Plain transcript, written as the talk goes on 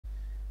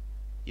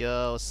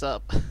Yo, what's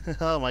up?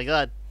 Oh my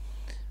god.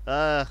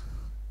 Uh,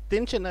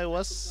 didn't you know it I forgot.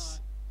 was?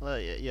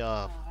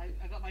 Yeah,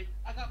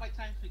 I got my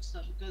time mixed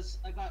up because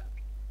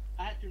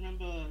I had to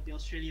remember the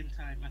Australian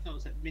time. I thought it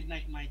was at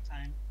midnight my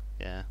time.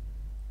 yeah.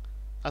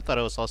 I thought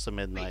it was also Wait,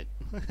 midnight.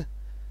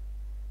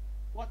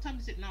 what time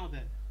is it now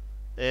then?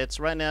 It's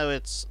right now.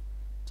 It's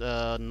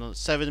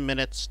 7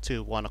 minutes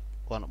to 1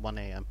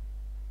 a.m.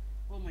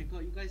 Oh my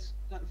god, you guys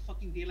got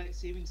fucking daylight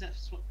savings.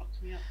 That's what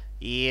fucked me up.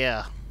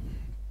 Yeah.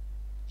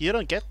 You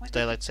don't get Why did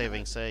you daylight cut?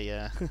 savings,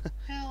 yeah.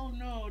 Hell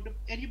no.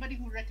 Anybody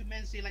who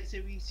recommends daylight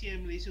savings here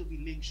in Malaysia will be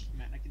lynched,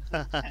 man. I can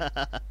tell you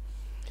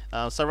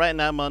that. So right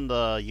now I'm on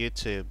the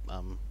YouTube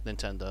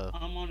Nintendo.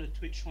 I'm on the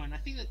Twitch one. I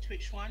think the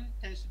Twitch one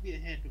tends to be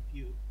ahead of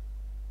you.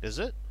 Is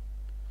it?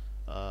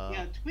 Uh,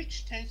 Yeah,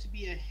 Twitch tends to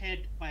be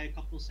ahead by a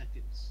couple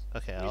seconds.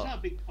 okay. I mean, it's not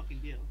a big fucking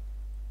deal.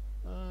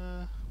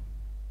 Uh,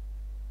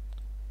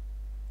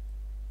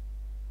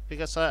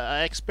 because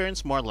I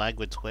experience more lag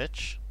with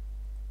Twitch.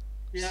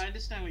 Yeah, I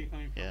understand where you're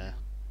coming from. Yeah,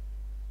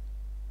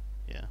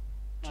 Yeah. yeah.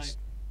 Like, Just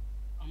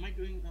am I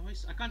doing?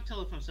 I can't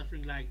tell if I'm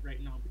suffering lag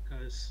right now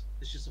because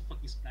it's just a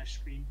fucking splash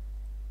screen.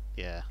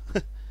 yeah.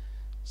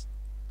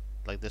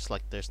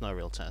 There's no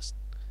real test.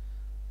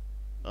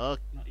 Oh,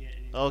 Not yet,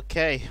 anyway.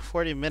 okay,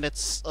 40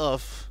 minutes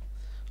of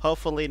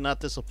hopefully not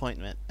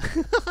disappointment.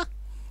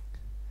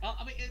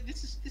 I mean,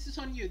 this is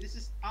on you.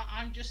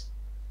 I'm just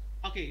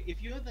okay.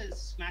 If you're the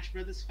Smash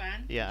Brothers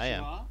fan, Yeah, I which you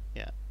am. are,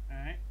 Yeah. all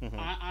right. Hmm.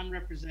 I'm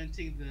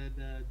representing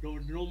the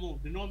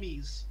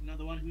normies. You know,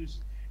 the one who's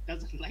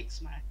doesn't like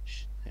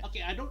Smash. Yeah.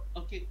 Okay, I don't.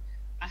 Okay,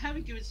 I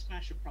haven't given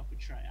Smash a proper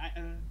try.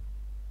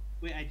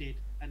 Wait, I did.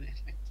 I did.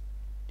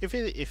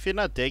 If you're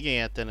not digging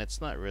it, then it's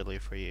not really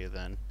for you.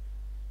 Then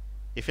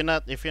if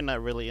you're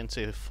not really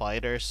into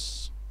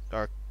fighters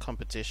or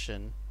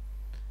competition,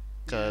 Yeah.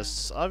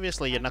 because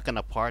obviously you're I, not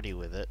gonna party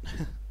with it.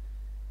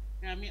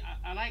 yeah. I mean,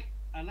 I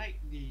like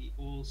the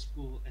old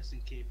school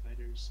SNK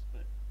fighters,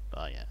 but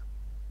Oh yeah.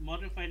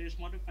 modern fighters.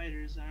 I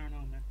don't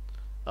know, man.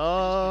 I just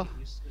Uh, can't get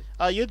used to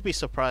it. you'd be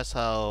surprised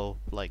how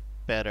like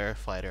better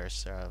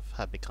fighters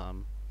have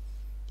become.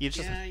 You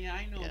just Yeah, yeah,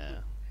 I know, but yeah.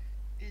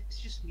 it's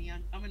just me.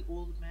 I'm an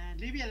old man.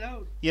 Leave me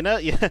alone.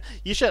 Yeah,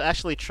 you should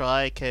actually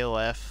try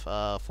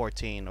KOF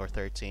 14 or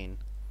 13.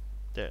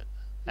 There,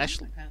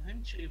 actually,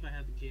 I'm sure if I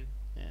have the game.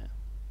 yeah.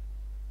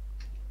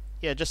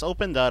 Yeah, just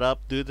open that up,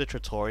 do the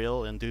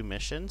tutorial and do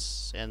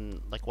missions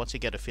and like once you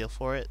get a feel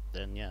for it,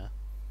 then yeah.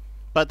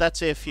 But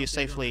that's if you Okay,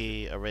 I don't have it.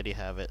 safely already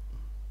have it.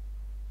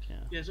 Yeah.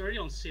 Yeah, it's already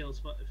on sale. It's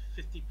about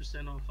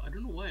 50% off. I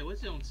don't know why. Why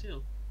is it on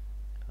sale?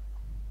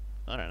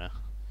 I don't know.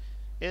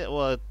 I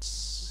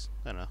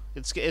don't know.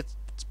 It's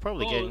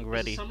probably Oh, getting it's a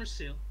ready. summer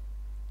sale.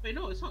 Wait,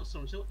 no, it's not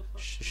summer sale. What the fuck?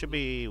 Hold Should on.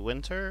 be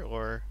winter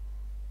or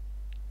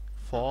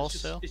No, fall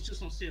sale. it's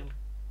just on sale.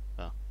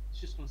 Oh. It's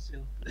just on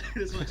sale.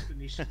 There's no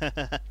explanation.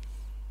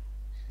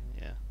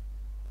 Yeah.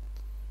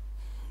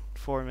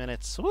 4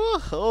 minutes. Woo!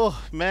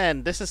 Oh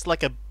man, this is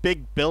like a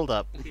big build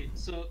up. Okay,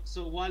 so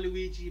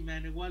Waluigi,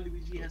 man,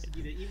 Waluigi has to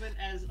be there. Even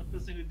as a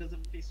person who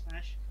doesn't play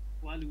Smash,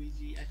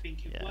 Waluigi. I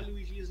think if Yeah.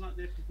 Waluigi is not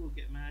there, people will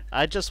get mad.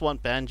 I just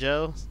want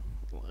Banjo.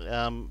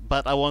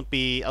 But I won't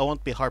be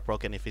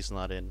heartbroken if he's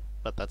not in.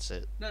 But that's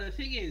it. No, the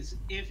thing is,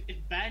 if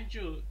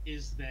Banjo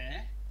is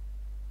there,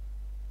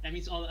 that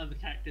means all the other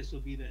characters will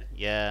be there.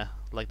 Yeah,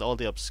 like all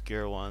the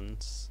obscure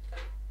ones.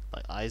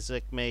 Like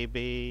Isaac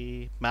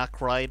maybe. Mac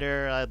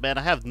Rider. Man,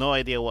 I have no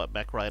idea what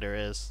Mac Rider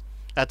is.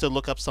 I had to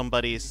look up Mm.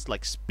 somebody's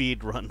like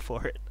speed run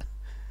for it.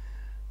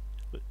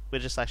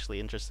 Which is actually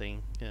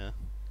interesting. Yeah.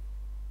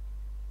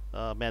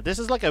 Man, this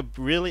is like a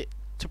really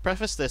to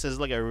preface this is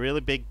like a really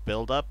big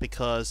build up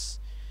because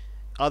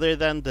other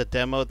than the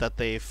demo that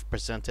they've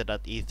presented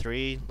at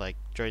E3 like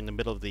during the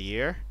middle of the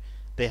year,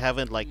 they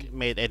haven't like Mm.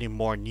 made any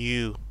more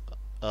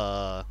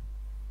uh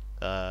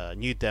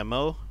new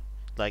demo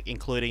like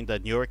including the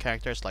newer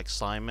characters like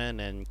Simon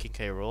and King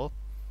K. Rool.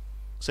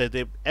 So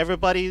every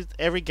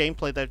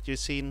gameplay that you've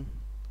seen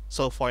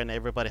so far and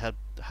everybody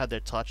had their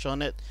touch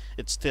on it.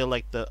 It's still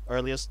like the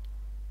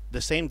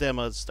same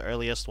demo as the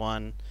earliest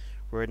one.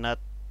 We're not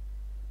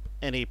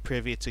any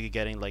privy to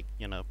getting like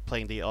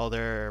playing the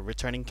other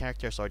returning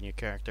characters or new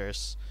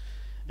characters,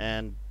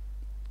 and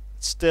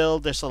still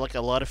there's like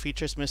a lot of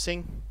features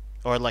missing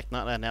or like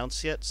not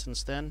announced yet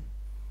since then.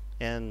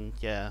 And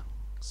yeah,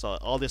 so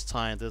all this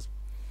time this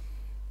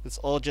it's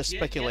all just You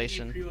had the game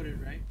speculation.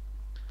 pre-ordered, right?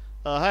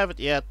 I haven't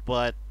yet,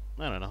 but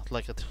I don't know.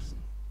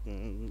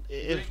 You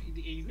If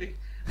going?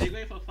 Are you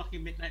going for a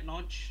fucking midnight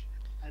launch?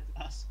 At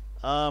us.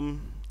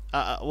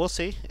 we'll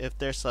see if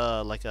there's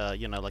like a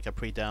like a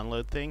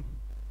pre-download thing.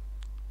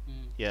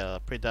 Mm. Yeah,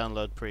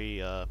 pre-download,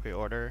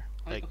 pre-order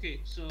like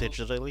Okay, so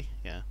digitally.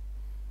 Yeah.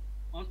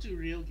 onto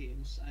real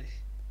games.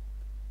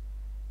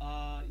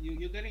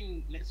 You're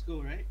getting Let's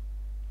Go, right?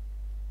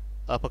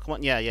 Pokemon.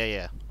 Yeah, yeah,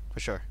 yeah, for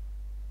sure.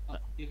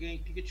 You're getting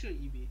Pikachu or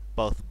Eevee?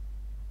 Both.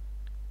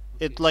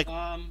 It Okay.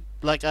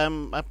 like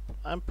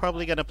I'm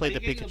probably gonna Are play you the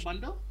getting a Pikachu.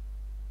 bundle?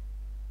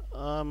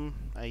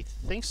 I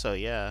think so.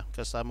 Yeah,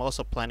 because I'm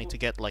also planning to Oh,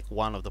 get like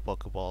one of the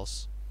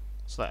Pokeballs.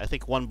 So I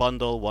think one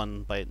bundle,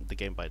 one by the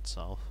game by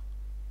itself.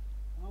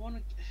 I want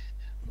to.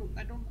 Look,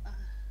 I don't.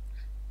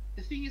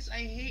 The thing is, I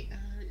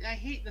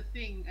hate the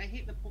thing. I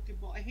hate the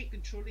Pokeball. I hate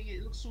controlling it.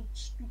 It looks so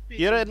stupid.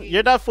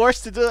 You're not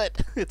forced to do it.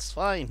 It's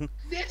fine.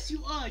 Yes,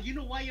 you are. You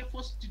know why you're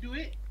forced to do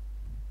it?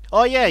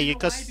 Oh yeah, You you know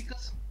why? cause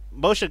Because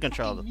motion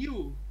control. fucking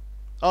Mew.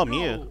 Oh No,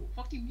 Mew.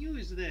 fucking Mew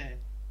is there.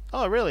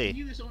 Oh really?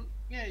 Mew is on.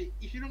 Yeah,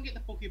 if you don't get the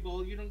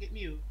Pokeball, you don't get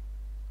Mew.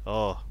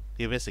 Oh,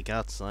 you're missing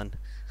out, son.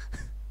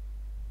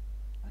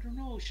 I don't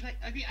know. Should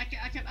I? I mean,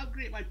 I can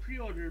upgrade my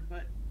pre-order,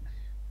 but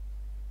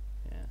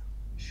Yeah.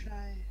 should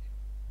I?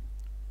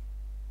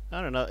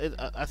 I don't know.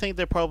 I think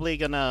they're probably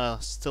gonna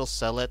still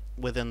sell it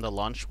within the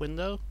launch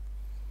window.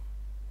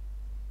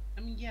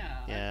 I mean,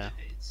 yeah. Yeah.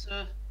 It's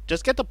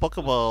Just get the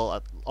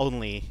Pokeball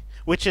only,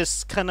 which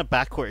is kind of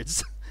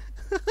backwards.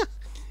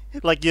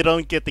 Like you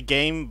don't get the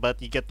game,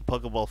 but you get the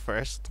Pokeball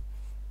first.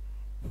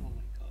 Oh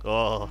my god.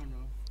 Oh. I don't know.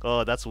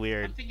 Oh, that's I'm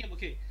weird. thinking.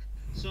 Okay,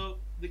 so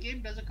the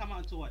game doesn't come out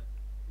until what?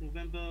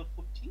 November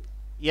 14th.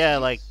 Yeah,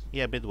 like Yes.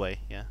 yeah, midway.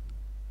 Yeah,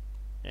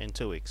 in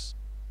 2 weeks.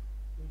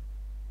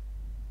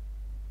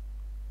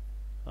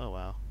 Oh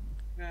wow.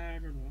 I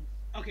don't know.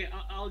 Okay,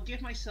 I'll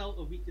give myself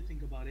a week to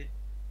think about it.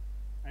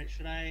 Right?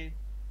 Should I?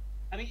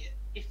 I mean,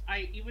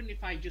 even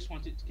if I just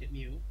wanted to get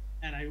Mew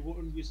and I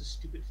won't use a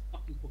stupid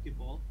fucking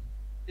Pokeball,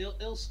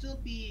 it'll still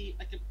be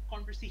like a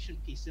conversation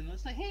piece. And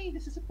it's like, hey,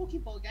 this is a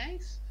Pokeball,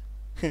 guys.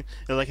 They're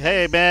like,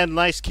 hey man,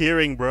 nice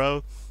keyring,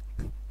 bro.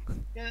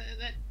 Yeah,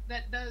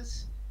 that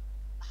does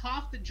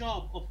half the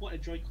job of what a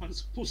Joy-Con is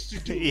supposed to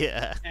do.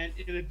 Yeah. And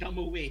in a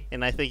dumber way.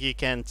 And I think you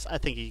can. I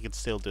think you can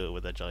still do it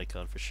with a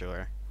Joy-Con for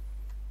sure.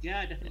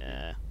 Yeah, definitely.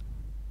 Yeah.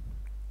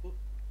 Oh,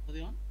 are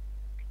they on?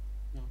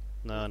 No.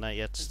 No, not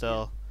yet. Not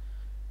Still,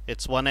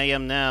 it's 1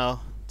 a.m.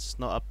 now. It's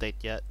no update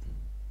yet.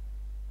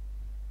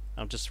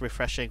 I'm just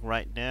refreshing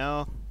right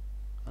now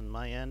on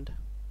my end.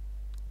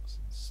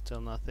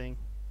 Still nothing.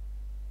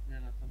 Yeah,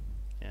 nothing.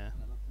 Yeah.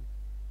 Nothing.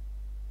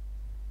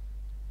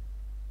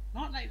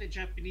 Not like the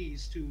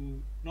Japanese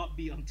to not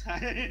be on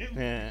time.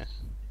 Yeah.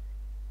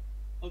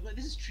 Oh, but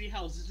this is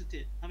Treehouse, isn't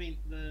it? I mean,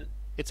 the.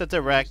 It's a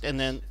direct and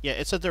then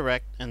it's a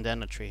direct and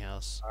then a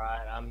treehouse.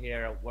 Alright, I'm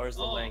here. Where's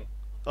the Oh. link?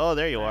 Oh,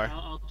 there you Alright, are.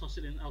 I'll toss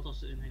it in. I'll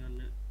toss it in. Hang on a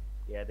minute.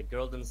 Yeah, the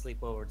girl didn't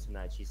sleep over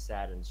tonight. She's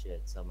sad and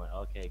shit. So I'm like,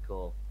 okay,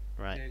 cool.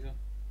 There Right. you go.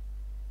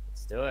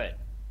 Let's do it.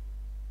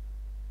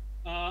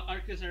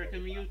 Arkuz, I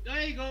recommend you.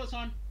 There you go, it's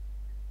on.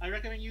 I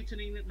recommend you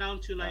tuning it down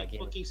to like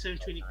Game fucking is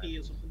 720p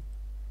or something.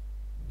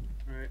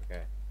 Alright.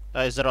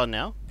 Okay. Is it on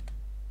now?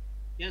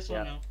 Yes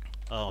Yeah. or no?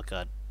 Oh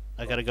god.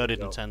 I gotta go to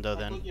Go. Nintendo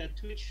then. Yeah,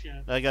 Twitch.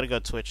 Yeah. I gotta go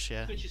Twitch.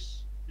 Yeah. Twitch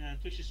is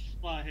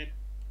far ahead.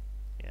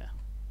 Yeah.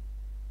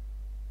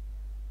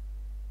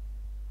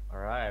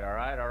 Alright.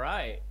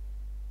 Alright,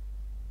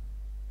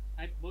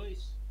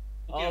 boys.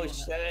 Okay, Oh I'm on that.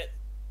 shit.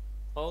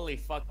 Holy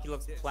fuck, he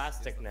looks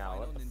plastic now.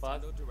 What the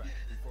fuck?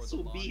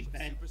 So beef,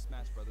 man. Super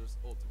Smash Bros.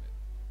 Ultimate.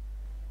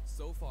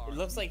 So far, It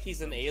looks like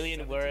he's an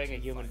alien wearing a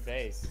human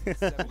face.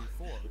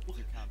 74 if you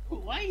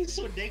count Why are you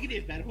so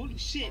negative, man? Holy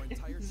shit. Our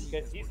entire team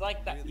Because he's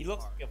like that. He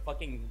looks like a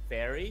fucking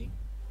fairy.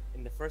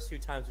 In the first few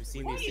times we've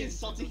seen Why are these you things.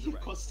 insulting him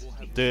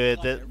constantly?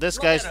 Dude, this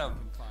Look guy's at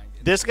him.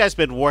 this guy's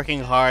been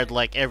working hard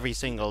like every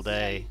single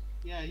day.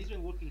 Yeah, he's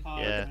been working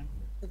hard, Yeah. man.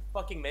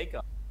 Fucking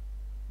makeup.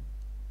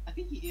 I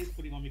think he is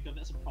putting on makeup,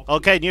 that's a problem.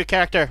 Okay, new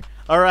character.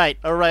 Alright.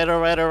 Alright.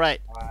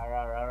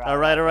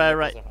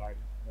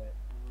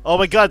 Oh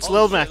my god, it's Oh,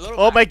 Lil shit, Mac. Lil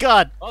Oh Mac. my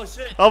god. Oh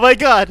shit. Oh my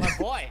god. My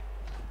boy.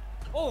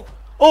 Oh.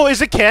 Oh,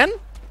 is it Ken?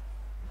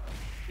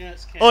 Yeah,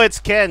 it's Ken. Oh, it's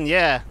Ken,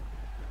 yeah.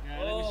 Yeah,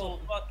 that means Oh all,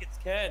 fuck, it's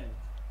Ken.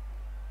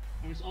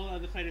 that means all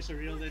other fighters are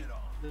real, then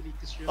the leak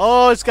is real.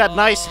 Oh, it's got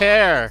nice Oh,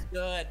 hair.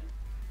 Good.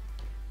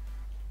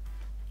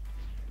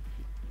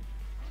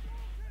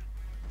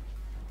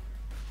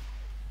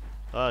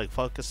 Oh,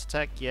 focus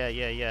attack.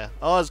 Yeah.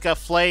 Oh, it's got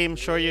flame.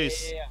 Sure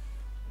use. Yeah.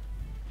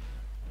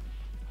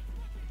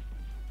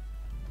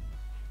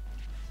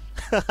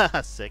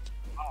 Sick.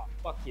 Oh,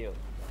 fuck you.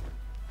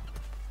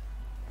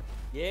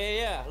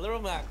 Yeah.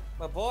 Little Mac,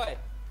 my boy.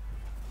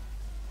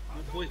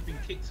 My boy's been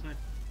kicked, man.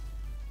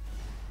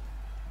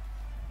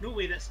 No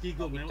way that's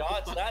legal, man. What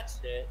Dodge the fuck? that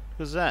shit.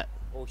 Who's that?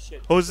 Oh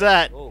shit. Who's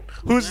that? Oh,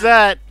 Who's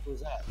that?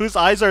 who's that? Whose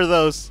eyes are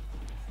those?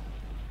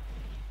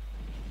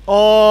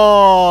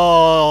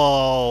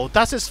 Oh,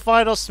 that's his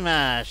final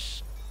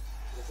smash.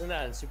 Isn't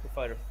that in Super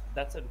Fighter?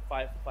 That's in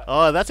five.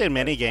 Oh, that's in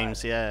many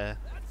games. Yeah.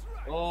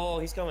 Oh,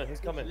 he's coming. He's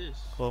What's coming. this?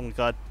 Oh my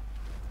god.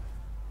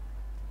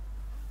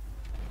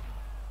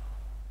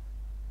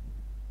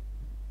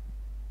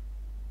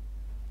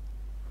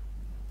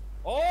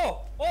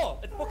 Oh,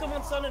 it's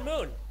Pokemon Sun and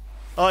Moon.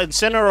 Oh,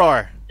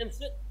 Incineroar.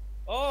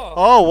 Oh,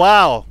 Oh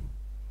wow.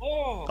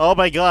 oh, Oh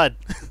my god.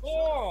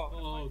 oh,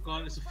 Oh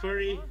god, it's a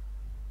furry.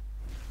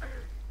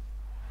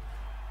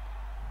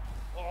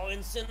 oh,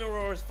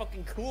 Incineroar is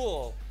fucking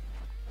cool.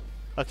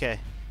 Okay.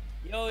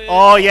 Yo.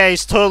 Oh yeah,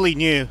 he's totally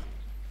new.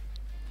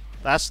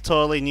 That's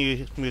totally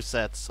new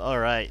movesets.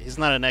 Alright, he's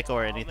not an echo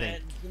or anything.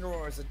 Man,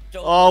 Incineroar is a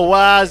dope. Oh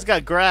wow, motherfucker. he's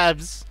got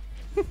grabs.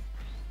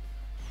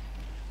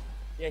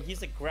 Yeah,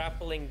 he's a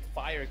grappling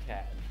fire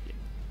cat.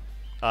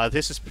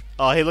 This is.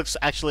 Oh, he looks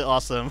actually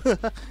awesome.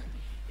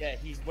 Yeah,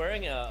 he's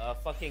wearing a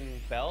fucking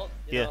belt.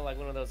 You Yeah. know, like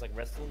one of those like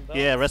wrestling belts.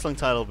 Yeah, wrestling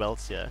title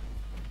belts. Yeah.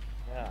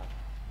 Yeah.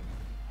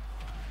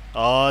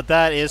 Oh,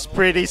 that is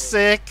pretty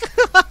sick.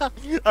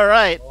 All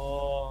right.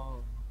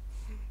 Oh.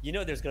 You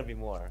know there's gonna be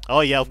more. Oh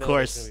yeah, You of know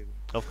course, there's gonna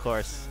of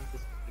course. be-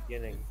 This is the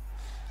beginning.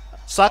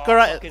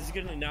 Sakura, Oh, fuck, is he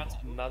gonna announce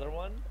another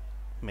one?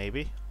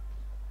 maybe.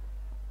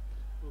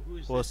 Well, who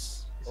is Was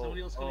this? Is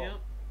somebody else coming out?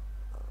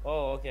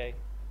 Oh, okay.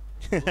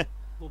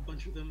 Whole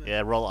bunch of them. There.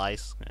 yeah, roll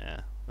ice.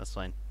 Yeah, that's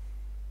fine.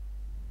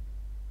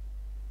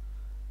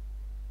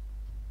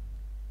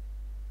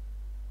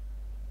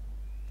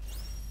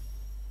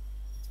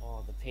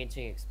 Oh, the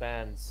painting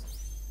expands.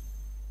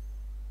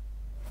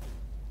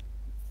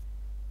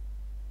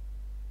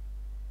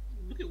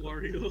 Look at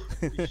Wario.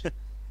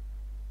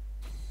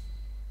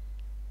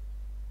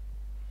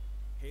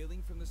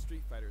 Hailing from the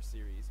Street Fighter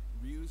series,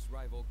 Ryu's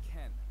rival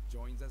Ken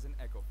joins as an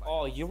Echo Fighter.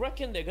 Oh, you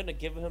reckon they're gonna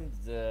give him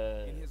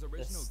the In his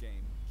original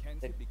game, Ken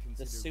the, could be the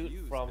considered suit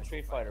Ryu's from Echo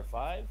Street Fighter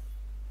 5?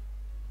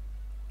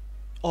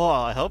 Oh,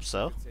 I hope I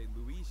so. would say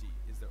Luigi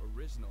is the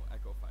original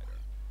Echo Fighter.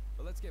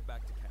 But let's get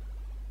back to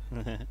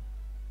Ken.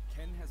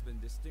 Ken has been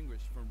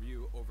distinguished from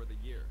Ryu over the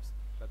years,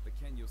 but the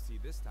Ken you'll see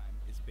this time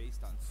is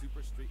based on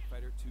Super Street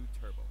Fighter 2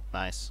 Turbo.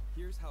 Nice.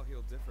 Here's how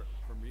he'll differ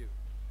from Ryu.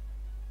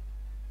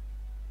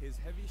 His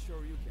heavy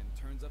Shoryuken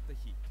turns up the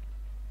heat.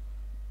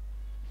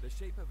 The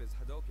shape of his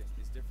Hadoken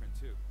is different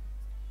too.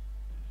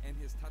 And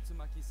his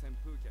Tatsumaki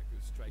Senpukyaku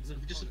strikes Is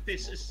it just a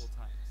opponents fist? multiple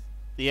times.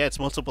 Yeah, it's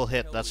multiple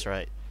hit. That's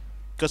right.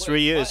 Because Wait,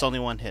 Ryu is what? only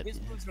one hit. His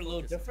moves are a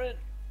little different,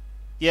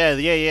 Yeah,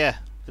 yeah, yeah.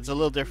 It's a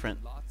little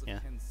different. Lots of Yeah.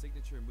 Ken's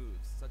signature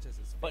moves, such as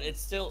his but fake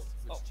it's still. fists,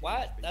 which Oh, change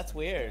what? based That's on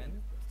weird. his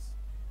inputs.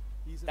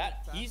 He's a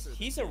That- bit he's- faster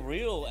he's than a Ryu,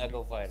 real and Echo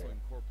also Fighter.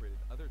 incorporated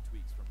other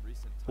tweaks from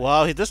recent Wow,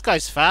 titles. this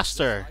guy's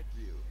faster. Beside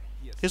Ryu,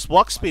 he has His super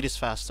walk speed is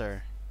fast.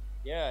 faster.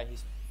 Yeah,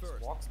 he's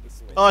First, walks the between.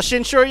 switch. Oh,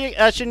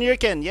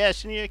 Shinryuken. Yeah,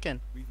 Shinryuken.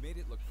 We've made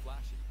it look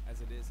flashy,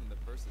 as it is in the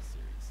Versus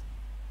series.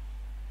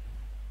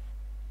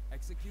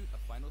 Execute a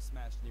final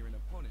smash near an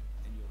opponent,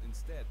 and you'll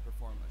instead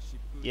perform a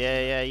Shippuden.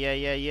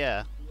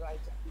 Yeah.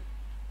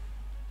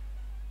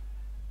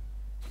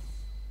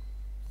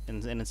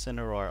 In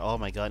Incineroar. Oh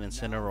my god, Now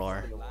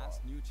Incineroar. for the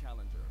last new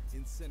challenger,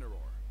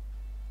 Incineroar.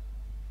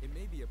 It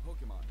may be a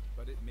Pokemon,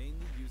 but it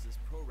mainly uses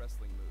pro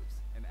wrestling moves,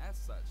 and as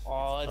such,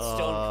 Oh, it's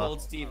Stone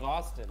Cold Steve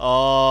Austin.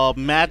 Oh,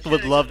 Matt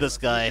would Should've love got- this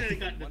guy. Should've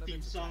got one the of theme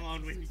its song attacks on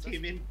is when he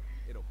came in.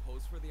 successful, it'll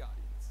pose for the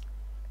audience.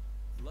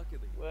 Luckily,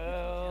 you can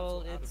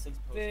Well, cancel out of it's a these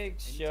poses big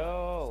anytime,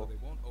 show. so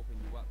they won't open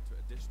you up to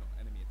additional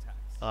enemy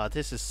attacks.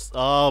 This is.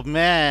 Oh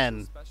man.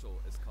 The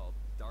special is called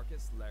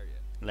Darkest Lariat.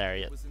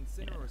 Lariat. It was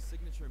Incineroar's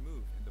signature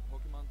move in the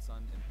Pokemon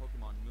Sun and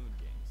Pokemon Moon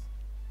games.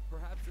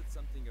 Perhaps it's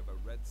something of a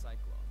red cyclone.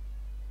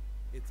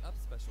 Its up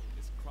special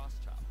is Cross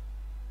Chop.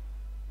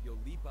 You'll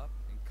leap up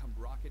and come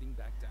rocketing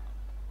back down.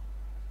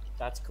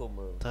 That's a cool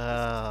move. This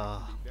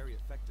attack can be very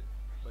effective,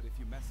 but if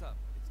you mess up,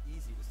 it's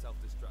easy to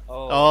self-destruct.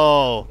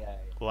 Oh. yeah.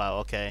 Wow.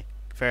 Okay.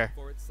 Fair.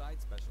 For its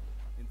side special,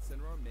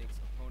 Incineroar makes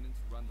opponents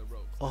run the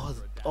ropes. Oh,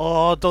 after a dash.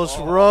 oh, those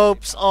Oh.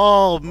 ropes.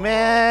 Oh Press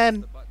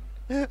man. the button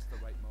at just the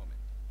right moment.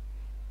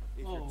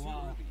 If Oh, you're too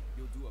wow. early,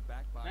 you'll do a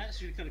back body.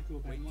 That's really kind of cool,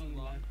 Wait man. too Not gonna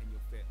long lie. and you'll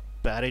fail.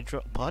 Body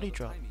drop. Body Nail the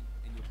drop. timing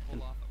and you'll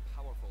pull off a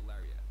powerful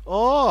lariat. Oh.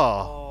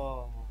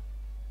 Oh.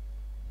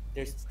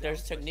 There's Its down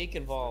technique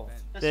special is involved.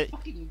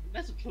 revenge.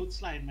 That's a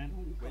clothesline, man.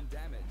 Holy When fuck.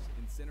 damaged,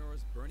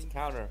 Incineroar's burning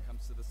Counter. passion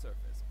comes to the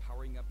surface,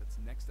 powering up its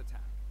next attack.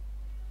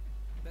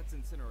 That's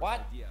Incineroar's What?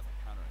 idea of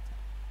a counterattack.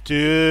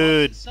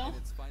 Dude. Itself? And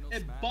its final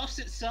It smash buffs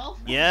itself?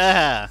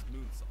 Yeah. is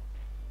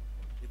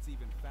Moonsault. It's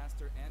even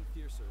faster and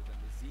fiercer than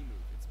the Z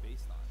move it's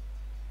based on.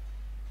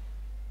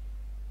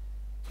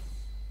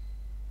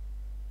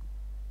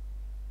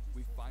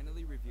 We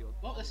finally revealed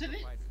Oh, all of that's the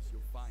it? fighters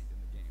you'll find in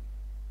the game.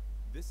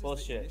 This is the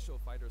Bullshit. initial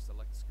fighter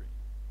select screen.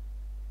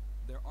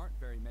 There aren't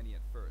very many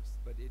at first,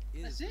 but it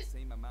is That's the it?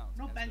 same amount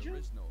No as Banjo? the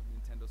original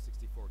Nintendo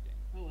 64 game.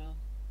 Oh well.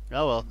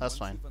 Oh well, And that's once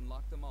fine. you've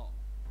unlocked them all,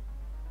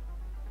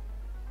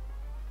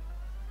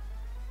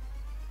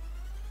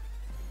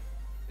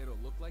 it'll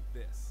look like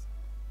this.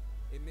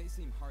 It may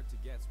seem hard to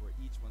guess where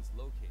each one's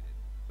located,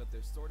 but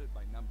they're sorted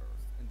by number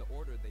in the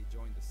order they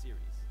joined the series.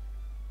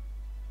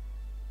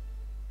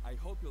 I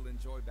hope you'll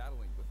enjoy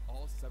battling with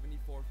all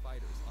 74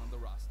 fighters on the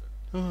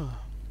roster.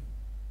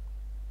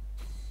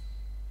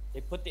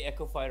 They put the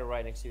Echo Fighter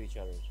right next to each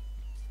other,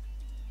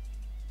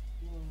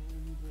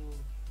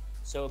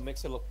 so it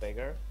makes it look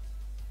bigger.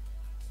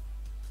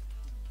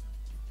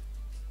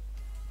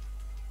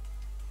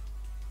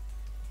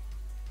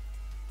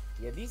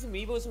 Yeah, these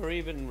amiibos are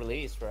even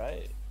released,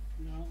 right?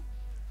 No.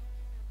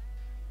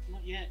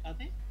 Not yet, are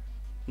they?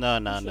 No,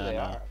 I'm sure they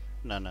are.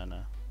 No. No.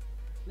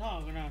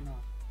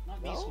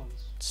 Not these No?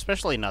 ones.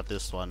 Especially not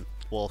this one,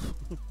 Wolf.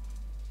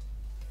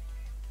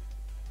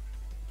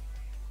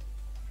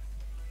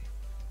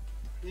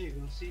 There you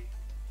go, see?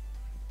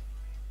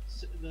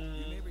 You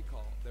may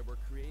recall that we're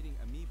creating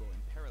Amiibo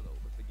in parallel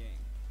with the game.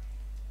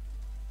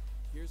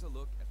 Here's a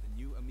look at the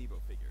new Amiibo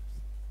figures.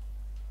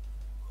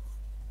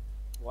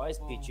 Why is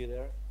Oh. Pichu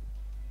there?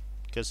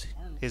 Because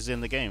I don't know. he's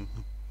in the game.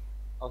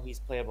 Oh, he's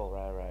playable,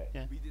 right.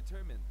 Yeah. We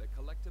determined that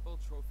collectible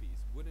trophies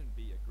wouldn't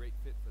be a great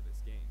fit for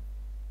this game.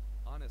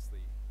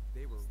 Honestly,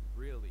 they were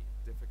really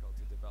difficult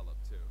to develop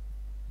too.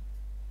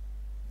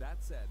 That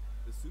said,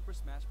 the Super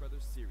Smash Bros.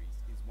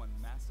 Series is one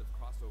massive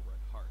crossover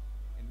at heart,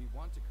 and we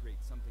want to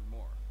create something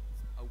more.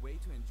 A way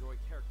to enjoy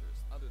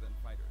characters other than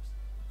fighters,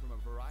 from a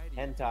variety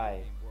of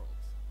Hentai. video game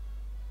worlds.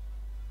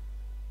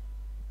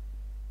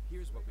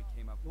 Here's what we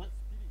came up What?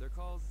 with. They're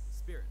called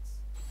Spirits.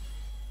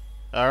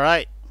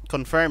 Alright,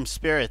 confirmed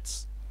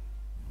spirits.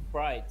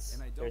 Sprites.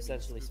 And I don't They're mean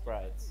essentially spooky.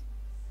 sprites.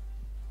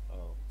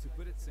 Oh. To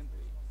put it simply,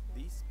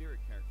 these spirit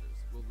characters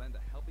will lend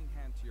a helping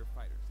hand to your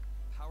fighters,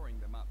 powering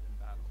them up in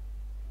battle.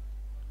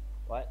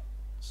 What?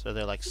 So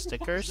they're like What the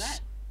fuck is stickers.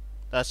 that?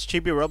 That's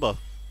Chibi Robo.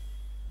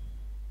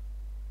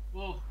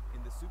 Oh,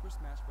 In the Super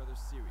Smash Bros.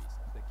 Series,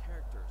 the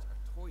characters are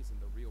toys in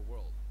the real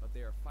world, but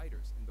they are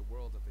fighters in the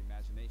world of the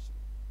imagination.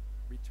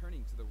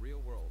 Returning to the real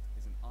world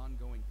is an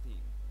ongoing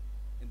theme.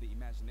 In the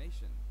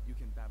imagination, you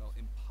can battle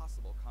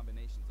impossible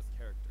combinations of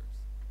characters.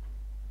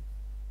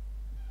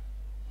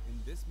 In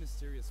this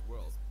mysterious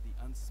world, the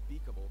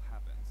unspeakable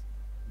happens.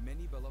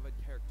 Many beloved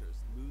characters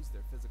lose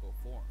their physical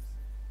forms.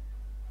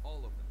 All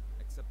of them,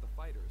 except the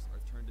fighters,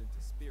 are turned into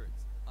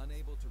spirits,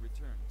 unable to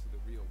return to the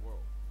real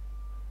world.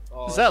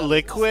 Oh, Is that that's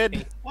Liquid?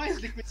 insane. why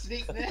is Liquid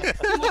Snake there?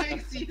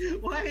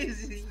 Why is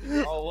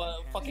he? Oh,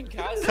 what? Fucking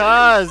Kaz.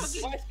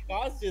 Kaz. Why is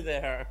Kazu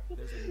there?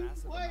 There's a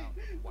massive Why? amount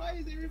of Why wild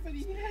is everybody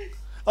here?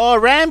 Oh,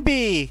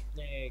 Rambi!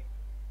 Snake.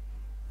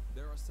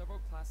 There are several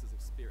classes of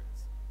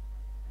spirits.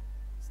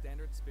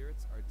 Standard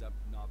spirits are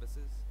dubbed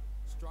novices.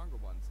 Stronger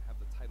ones have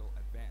the title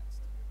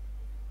advanced.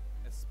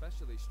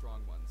 Especially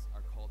strong ones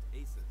are called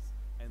aces,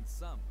 and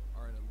some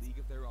are in a league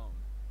of their own,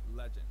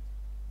 legend.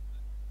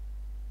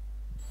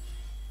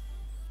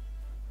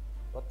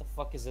 What the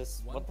fuck is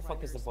this? One What the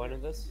fuck is the point of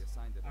primary this? spirit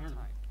can be assigned at I a don't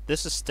know. time.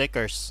 This is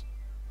stickers.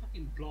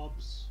 Fucking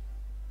blobs.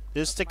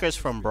 This is A stickers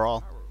primary from spirit's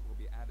Brawl. power will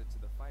be added to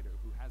the fighter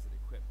who has it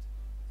equipped.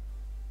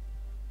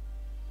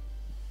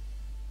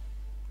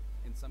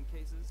 In some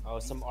cases, Oh,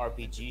 these some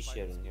augmented RPG shit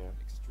fighters in here. become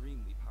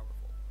extremely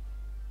powerful.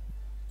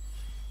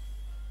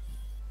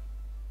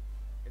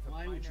 If a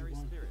Why would you primary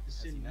want to spirit put this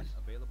has in, enough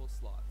man? available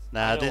slots,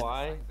 Nah, I know this,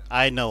 why.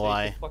 I know So you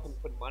why. can fucking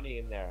put money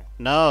in there.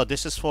 No,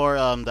 this is for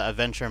the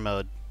adventure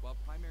mode. while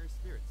primary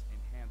spirits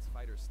enhance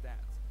fighter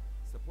stats,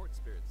 support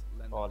spirits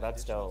lend Oh, them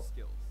that's additional dope.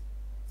 skills.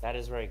 That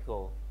is very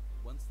cool.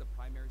 Once the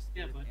primary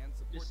Yeah, spirit but and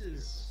support this spirits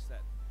is- are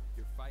set,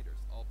 your fighters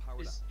all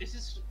powered up. Is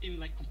this in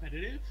like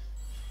competitive?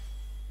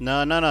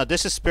 No.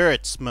 This is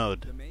spirits The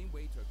mode. main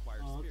way to acquire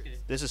Oh, okay.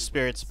 spirits This is to win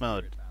spirits spirit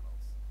mode. battles.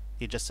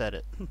 He just said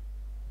it.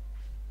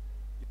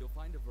 You'll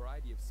find a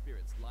variety of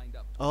spirits lined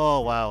up. Oh,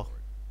 on the wow.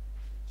 board.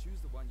 Choose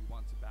the one you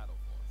want to battle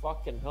for.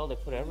 Fucking hell, they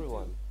put When you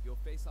everyone. do, you'll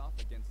face off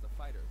against a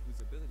fighter whose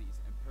abilities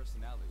and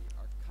personality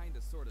are kinda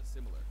sorta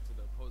similar to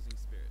the opposing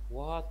spirit.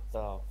 What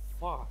the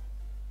fuck?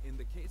 In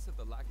the case of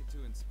the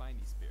Lakitu and Spiny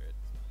spirit,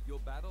 you'll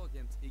battle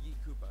against Iggy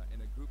Koopa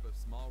in a group of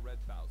small red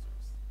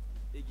Bowsers.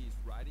 Iggy's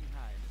riding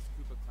high in his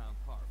Koopa Clown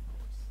car, of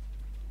course.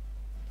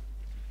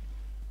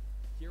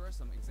 Here are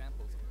some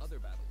examples of other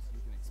battles you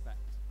can expect.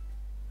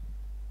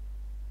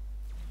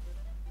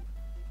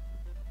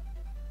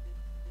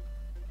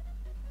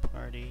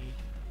 Party.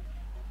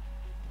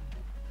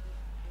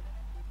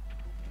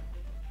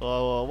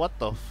 Oh, what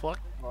the fuck?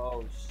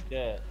 Oh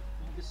shit.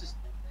 Oh,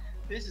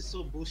 this is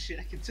so bullshit.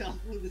 I can tell.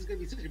 This is gonna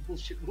be such a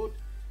bullshit mode.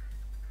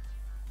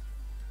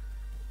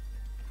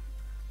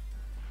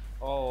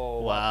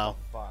 Oh Wow. What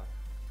the fuck?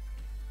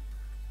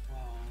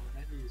 Wow,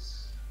 that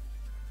is.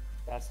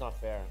 That's not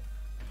fair.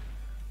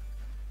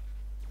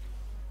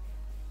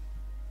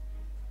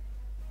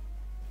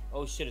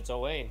 Oh shit, it's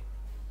Owain.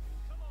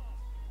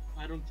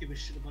 I don't give a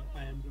shit about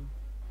Fire Emblem.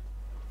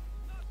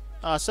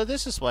 So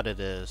this is what it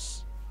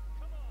is.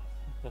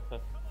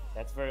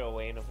 That's very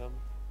Owain of him.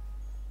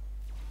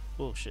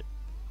 Oh shit.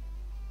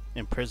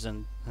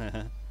 Imprisoned.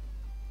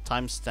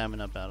 Time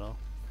stamina battle.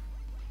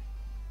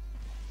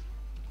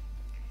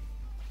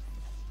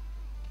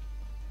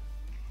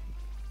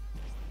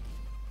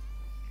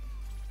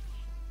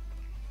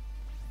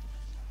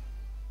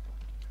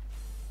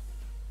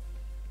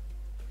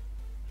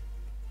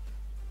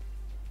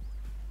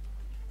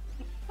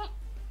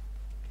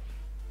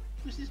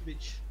 Who's this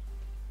bitch?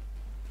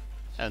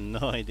 I have no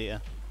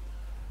idea.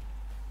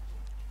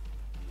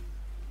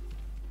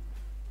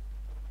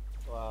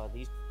 Wow,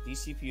 these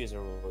CPUs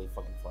are really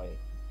fucking fighting.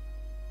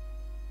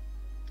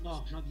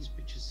 No, not these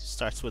bitches.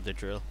 Starts with the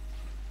drill.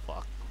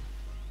 Fuck.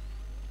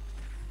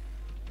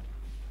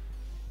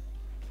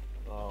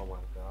 Oh my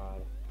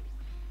god.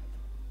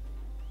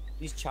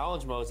 These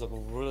challenge modes look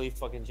really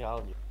fucking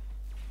challenging.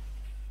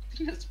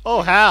 That's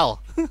Oh,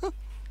 Hal! Oh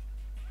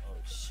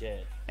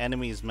shit.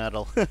 Enemies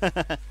metal.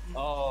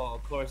 Oh,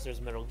 of course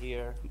there's Metal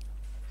Gear.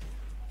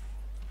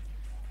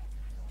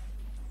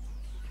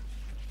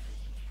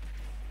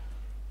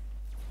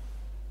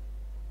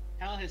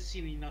 Hal has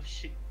seen enough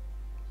shit.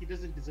 He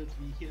doesn't deserve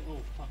to be here. Oh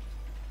fuck.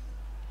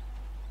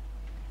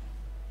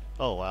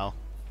 Oh wow.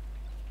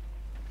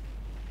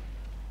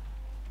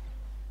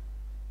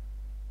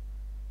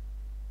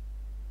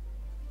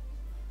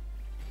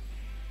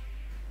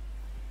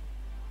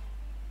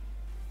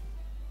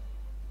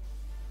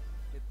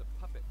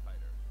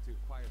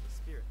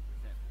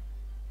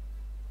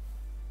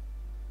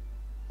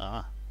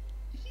 Ah,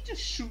 Did he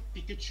just shoot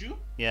Pikachu?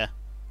 yeah.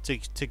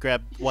 To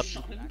grab He what just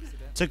shot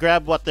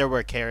him. they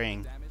were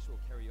carrying. Damage will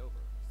carry over,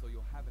 so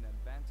you'll have an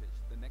advantage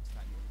the next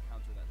time you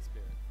encounter that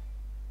spirit.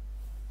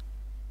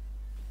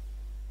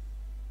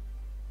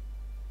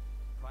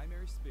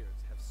 Primary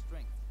spirits have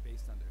strength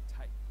based on their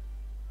type.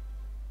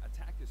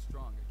 Attack is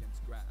strong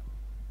against grab.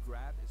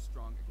 Grab is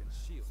strong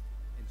against shield,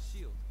 and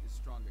shield is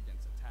strong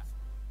against attack.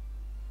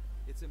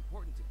 It's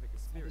important to pick a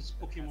spirit is that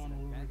has Pokemon an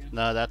all over advantage. again.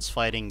 No, that's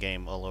fighting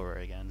game all over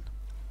again.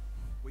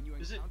 When you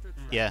Is it? encounter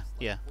traps Yeah, like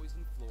yeah.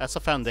 poison floor That's a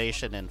and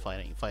foundation slumber in floor,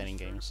 fighting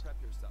be sure to games. prep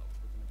yourself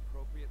with an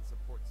appropriate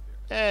support spirit.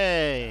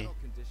 Hey. Battle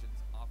conditions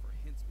offer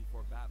hints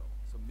before battle,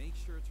 so make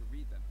sure to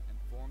read them and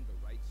form the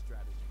right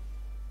strategy.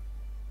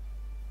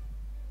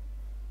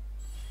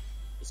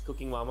 Is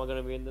Cooking Mama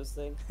gonna be in this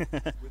thing? With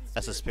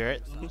That's a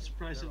spirit. I'm not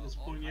surprised there at this are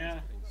all point, kinds yeah.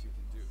 of things you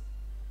can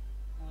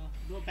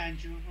do. No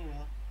Banjo, oh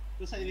well.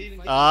 Looks like they didn't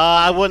get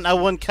I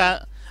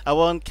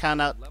won't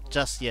count out Level up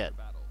just after yet.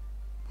 battle.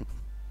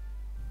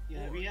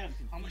 Yeah, we have,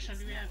 how much time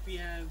do we have? We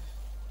have half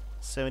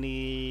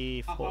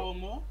 74. hour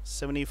more? Should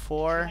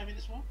 74. I have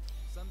this one?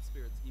 Some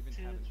spirits even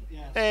have an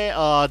Yeah.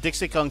 Hey,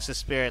 Dixie Kong's the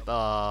spirit. Oh,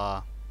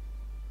 wow,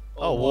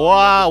 wow, you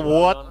have to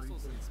what? run on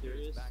also send spirits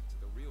serious? back to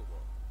the real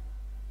world.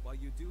 While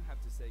you do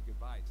have to say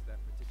goodbye to that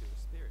particular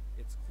spirit,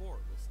 its core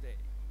will stay.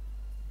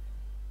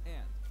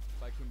 And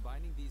by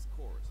combining these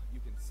cores, you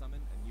can summon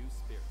a new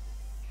spirit.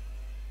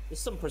 This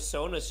is some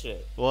Persona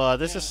shit. Whoa,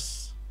 this Yeah.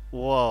 is.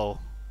 Whoa.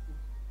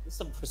 This is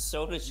some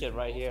Persona You shit can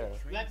right also here.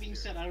 train That being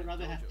said, I would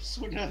rather have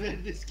spirits Persona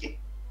than this game.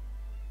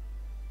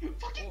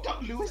 Fucking or Doc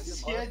send Lewis them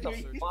is on here What the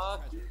doing.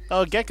 fuck? treasure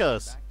Oh, and send them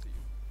geckos. back to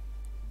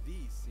you.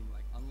 These seem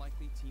like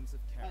unlikely teams of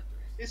characters.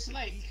 It's but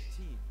like- each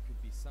team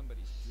could be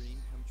somebody's dream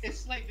come true.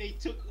 It's like they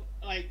took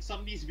like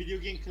somebody's video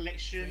game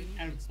collection Training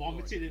and exploring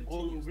vomited it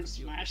all continues over to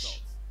yield Smash.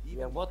 results, even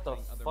Yeah, when what the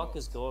playing other fuck is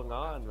modes going or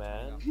on, after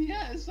man? tuning up.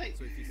 Yeah, it's like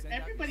So if you send out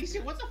your everybody's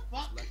here. What the spirits,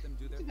 fuck? let them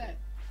do their Look at that.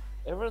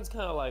 thing. Everyone's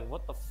kind of like,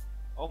 what the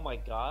oh my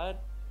god.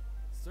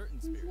 Certain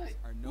It's spirits like,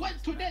 are known what?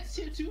 as Toadette's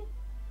here masters. too?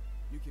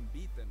 You can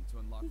beat them to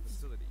unlock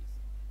facilities.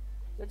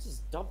 They're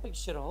just dumping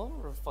shit all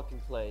over the fucking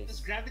There's place.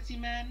 Gravity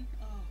Man.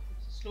 Oh,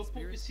 Slowpoke is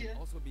Spirits here. can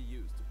also be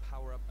used to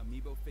power up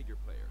amiibo figure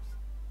players.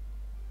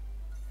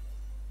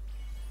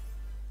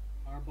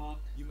 Arbok.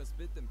 You must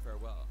bid them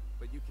farewell,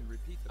 but you can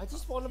repeat the I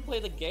just process want to play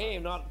the multiple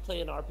game, times. not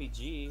play an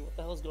RPG. What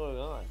the hell's going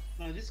on?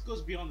 No, this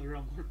goes beyond the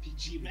realm of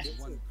RPG, man. It's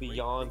one great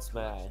Beyond big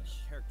collection of Smash.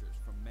 characters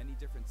from many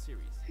different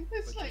series.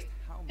 It's but like just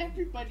how many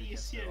everybody would you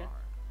is guess there here.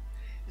 are?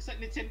 It's like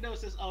Nintendo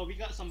says, "Oh, we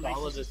got some All of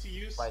licenses this to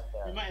use. right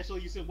there. We might as well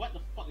use it." What the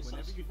fuck is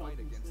Whenever such you fight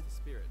against the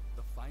spirit,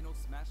 the final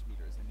smash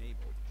meter is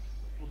enabled.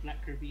 Oh,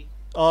 Black Kirby.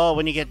 Oh,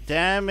 when you get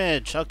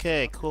damage.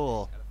 Okay,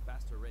 cool. At a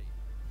faster rate.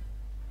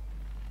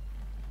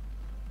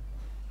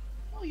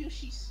 Oh,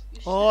 Yoshi's.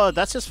 Oh,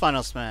 that's his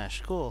final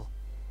smash. Cool.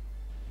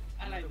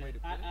 I like Another way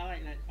that. to put it, I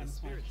like that The kind of smash.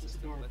 spirit It's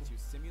system adorable. lets you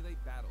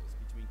simulate battles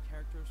between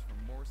characters from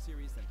more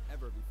series than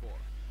ever before.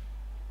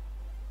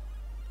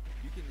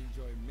 You can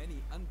enjoy many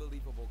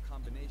unbelievable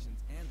combinations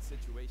and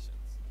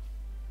situations.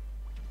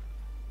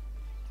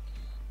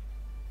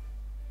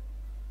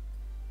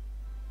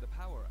 The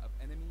power of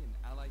enemy and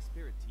ally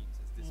spirit teams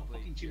is Oh, displayed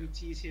fucking here. Jimmy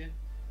T is here.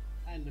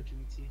 I love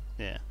Jimmy T.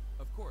 Yeah.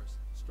 Of course,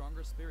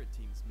 stronger spirit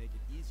teams make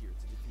it easier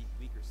to defeat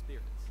weaker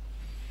spirits.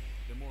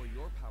 The more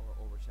your power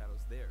overshadows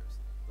theirs,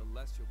 the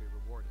less you'll be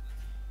rewarded.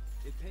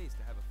 It pays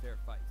to have a fair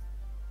fight.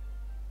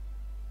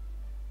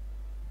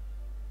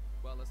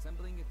 While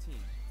assembling a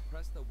team,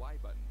 press the Y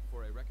button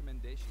for a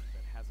recommendation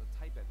that has a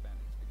type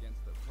advantage against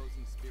the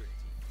opposing spirit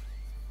team.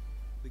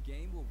 The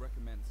game will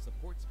recommend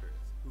support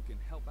spirits who can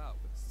help out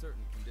with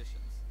certain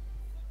conditions.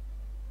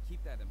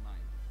 Keep that in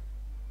mind.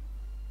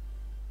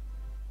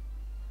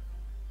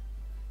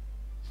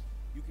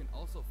 You can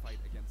also fight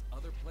against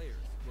other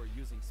players who are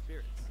using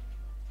spirits.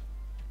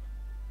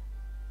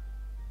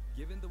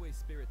 Given the way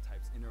spirit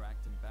types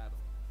interact in battle,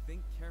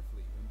 think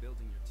carefully when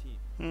building your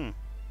team,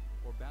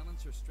 or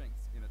balance your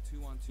strengths in a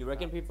 2-on-2 You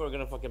reckon battle. people are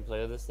gonna fucking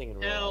play this thing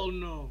in Hell real?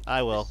 no.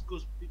 I will. This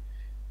goes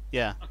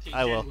Yeah, Okay,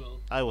 I Jen will. will.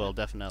 I will,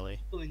 definitely.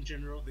 people in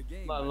general. The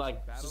game But lets you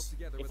like, battle just,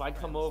 together if with I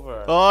come friends.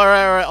 over, Oh,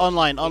 alright,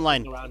 online,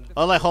 online. around-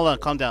 Online, hold on,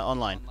 calm down,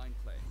 online. Play.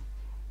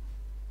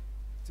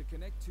 To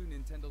connect two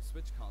Nintendo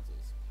Switch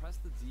consoles, press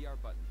the ZR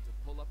button to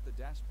pull up the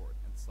dashboard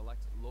and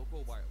select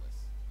local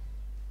wireless.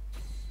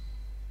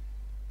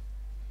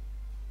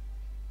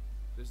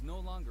 There's no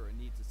longer a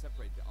need to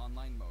separate the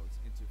online modes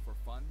into for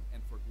fun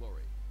and for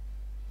glory.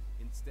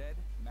 Instead,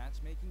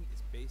 matchmaking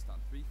is based on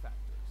 3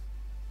 factors.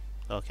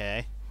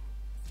 Okay.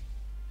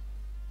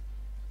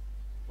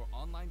 For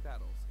online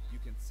battles, you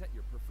can set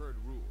your preferred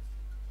rules.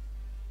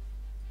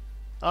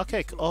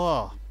 Okay, These rules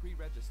oh. can be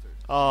pre-registered.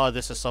 Oh,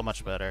 this is so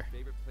much better.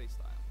 Favorite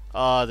playstyle.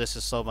 Oh, this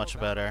is so Before much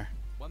battle, better.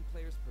 One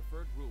player's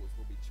preferred rules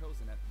will be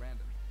chosen at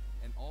random,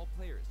 and all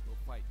players will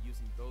fight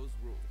using those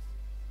rules.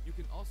 You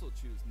can also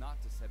choose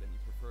not to set any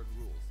preferred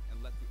rules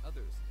and let the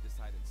others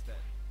decide instead.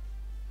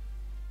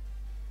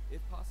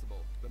 If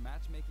possible, the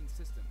matchmaking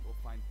system will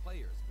find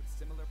players with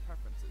similar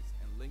preferences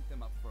and link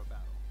them up for a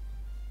battle.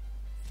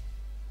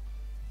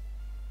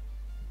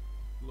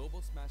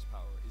 Global Smash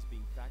power is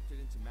being factored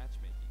into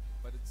matchmaking,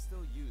 but it's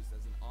still used as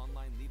an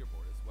online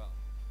leaderboard as well.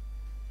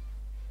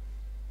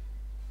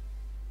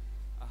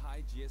 A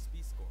high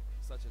GSP score,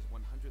 such as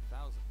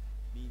 100,000,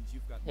 means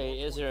you've got more Hey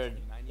points Izzard,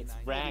 than it's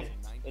 99,999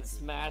 ranked. It's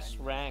Smash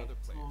other ranked.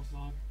 Oh players.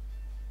 god.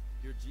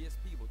 Your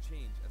GSP will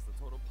change as the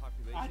total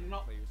population I'm of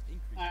not- players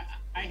increases.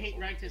 I hate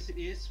ranked as it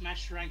is.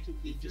 Smash ranked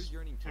would be If you're just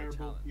yearning for a terrible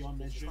challenge, beyond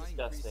measure. try increasing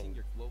Disgusting.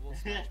 your global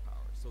Smash power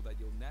so that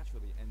you'll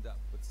naturally end up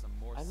with some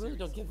more I really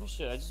don't serious give a opponents.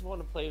 shit. I just want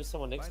to play with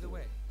someone By next the to me.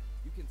 way,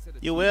 you can set a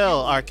You team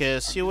will, goal.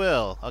 Arkuz. You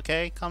will.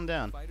 Okay, calm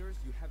down. Fighters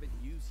you haven't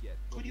used yet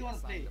Who will do you be wanna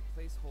assigned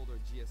play? a placeholder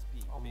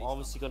GSP I'm based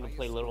obviously on the gonna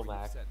play highest Little score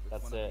you've Mac. set with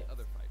That's one of it. the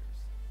other fighters.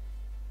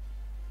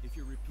 If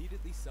you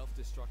repeatedly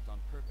self-destruct on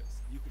purpose,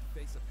 you could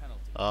face a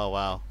penalty. Oh,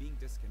 wow. like being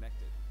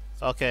disconnected.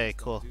 So Okay, please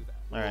don't cool. do that.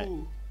 Alright.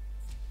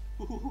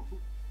 Ooh.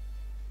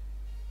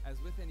 As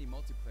with any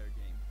multiplayer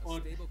game, a Or-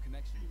 stable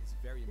connection is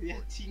very Yeah,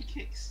 important. team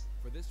kicks.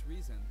 For this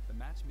reason, the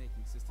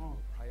matchmaking system Oh.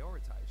 will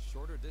prioritize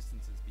shorter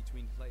distances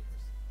between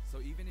players.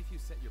 So even if you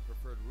set your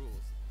preferred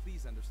rules,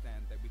 please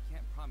understand that we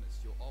can't promise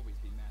you'll always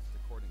be matched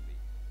accordingly.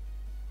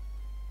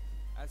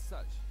 As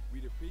such,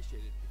 we'd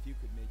appreciate it if you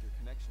could make your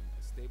connection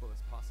as stable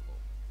as possible.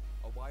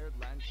 A wired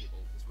LAN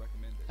cable is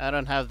recommended. I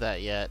don't have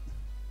that yet.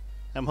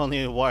 I'm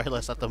only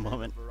wireless We've at the prepared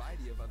moment. A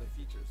variety of other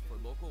features for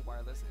local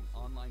wireless and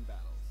online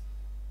battles.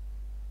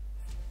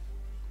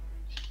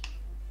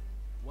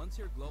 Once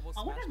your global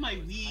I wonder Smash if my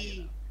power is high Wii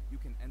enough, you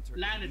can enter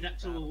LAN elite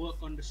adapter will battles. work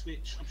on the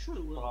Switch. I'm sure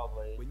it will.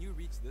 Probably. When you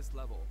reach this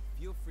level,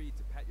 feel free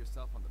to pat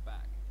yourself on the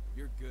back.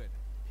 You're good,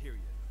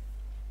 period.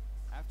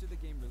 After the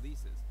game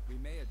releases, we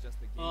may adjust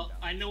the game balance,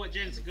 I know what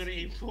Jen's and the gonna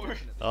team aim will for.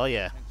 definitely Oh, pay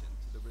yeah. attention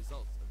to the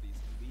results of these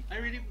elite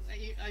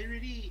I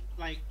really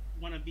like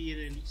want to be an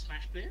elite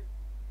Smash player.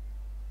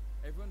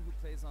 Everyone who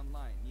plays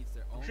online needs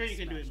their own I'm sure you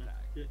can do Smash it, man.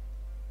 tag. Do it.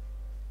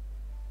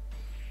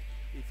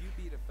 If you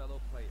beat a fellow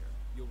player,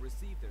 you'll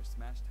receive their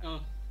Smash tag.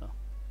 Oh,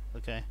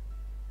 Okay.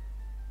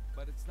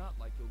 But it's not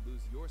like you'll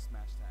lose your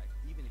Smash tag,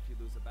 even if you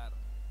lose a battle.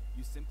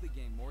 You simply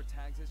gain more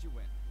tags as you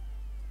win.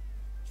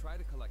 Try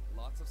to collect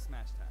lots of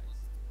Smash tags.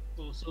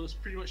 oh, so it's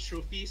pretty much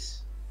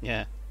trophies.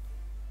 Yeah.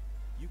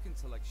 You can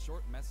select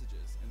short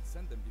messages and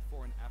send them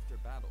before and after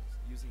battles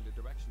using the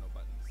directional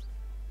buttons.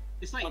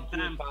 It's like Fuck you,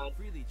 Vamp. Khan.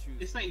 Freely choose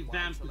It's like a wide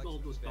Vamp with all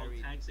selection those of dog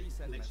varied tags that you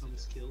preset collect on the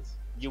messages. skills.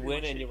 You Pretty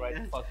win much and you it, write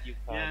yeah. fuck you,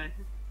 Khan. Yeah.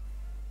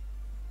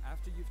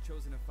 After you've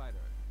chosen a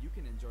fighter, you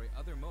can enjoy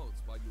other modes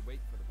while you wait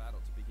for the battle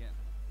to begin.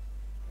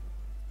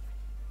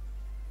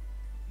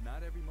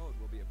 Not every mode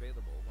will be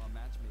available while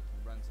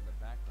matchmaking runs in the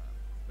background,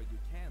 but you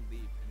can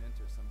leave and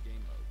enter some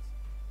game modes.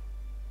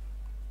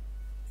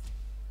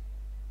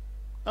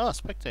 Oh,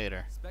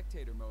 spectator.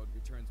 Spectator mode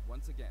returns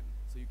once again,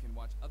 so you can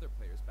watch other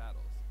players'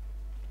 battles.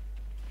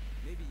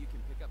 Maybe you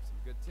can pick up some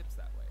good tips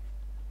that way.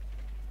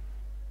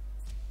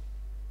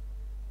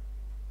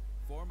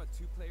 Form a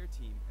two-player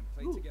team and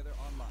play Ooh. together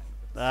online.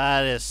 with the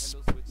That same is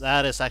Nintendo Switch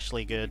that system. is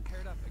actually You'll be good.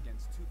 paired up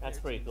against two-player That's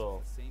pretty teams cool.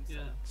 with the same Yeah.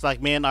 setup. It's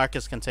like me and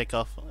Arkuz can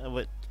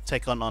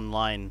take on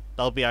online.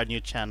 That'll be our new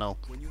channel.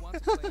 When you want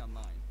to play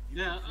online,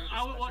 you Yeah, can create a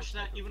I would special watch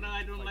that poker even though group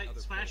I don't like other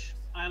Smash. players.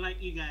 I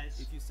like you guys.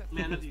 If you set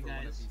Man, I love rules you for one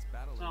of guys. these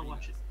battle So I'll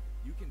watch arenas,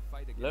 it. you can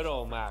fight against Little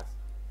your Mac. friends.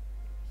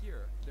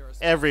 Here, there are spots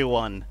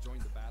Everyone. where you can join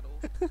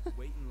the battle,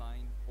 wait in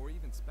line, or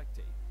even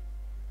spectate.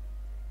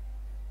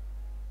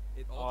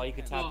 It all Oh, you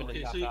can depends tap Oh, in on and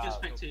okay, tap so you can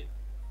out. spectate.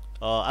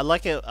 Oh, I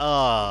like it. When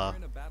you're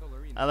in a battle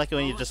arena, I like it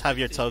when you Oh, just have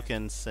your spectate.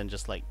 tokens and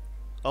just like,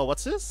 oh,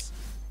 what's this?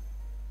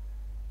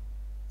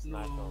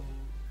 Smash No. on.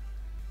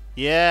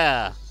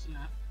 Yeah.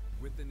 Snap.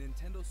 with the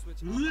Nintendo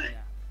Switch online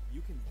app,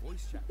 you can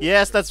voice chat. with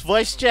Yes, others that's in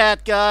voice battle chat,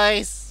 arenas.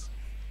 guys.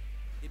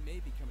 It may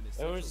become an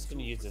essential Everyone's just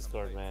gonna tool use for some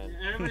Discord, players.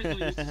 man. Yeah, everybody's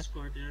gonna use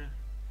Discord, yeah.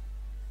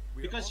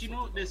 We are Because you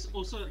also know, there's developing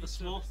also free a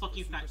small service for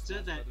fucking Super factor Smash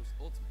that Brothers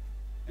Ultimate,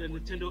 the and we're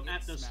Nintendo naming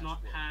app it does Smash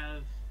not World.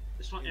 have.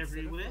 It's not Instead of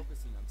everywhere.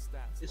 focusing on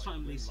stats It's like not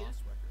in Malaysia.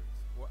 win-loss records,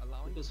 or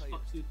allowing Because players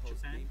fuck to you, post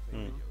Japan. gameplay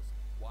Mm. videos,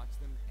 watch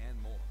them,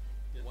 and more.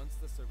 Yeah. Once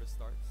the service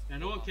starts, Yeah,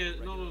 no we'll one offer care- no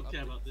regular one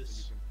care about updates this.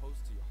 So you can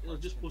post to your It'll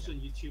heart's just post on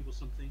content. YouTube or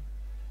something.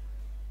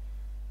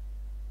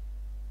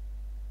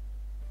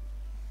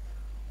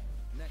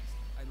 Next,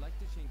 I'd like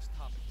to change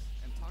topics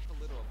and talk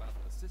a little about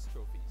assist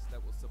trophies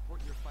that will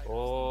support your fighters. in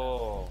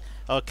Oh.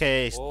 battle.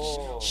 Okay,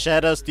 Oh.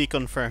 Shadows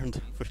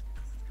deconfirmed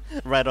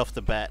right off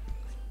the bat.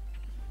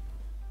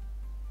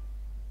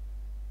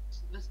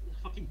 That's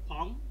fucking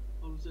Pong.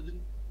 All of a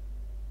sudden.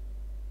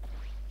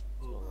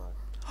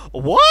 Oh,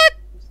 What?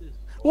 what's this?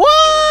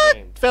 What?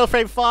 Frame. Fail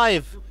frame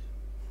 5.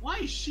 Why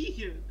is she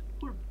here?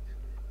 Poor.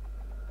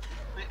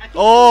 I think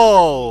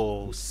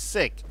Oh,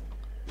 sick.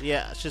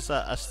 Yeah, she's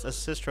a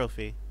assist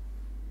trophy.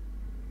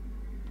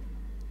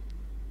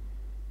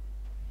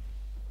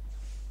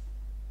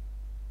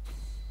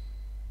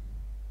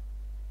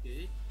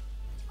 Okay.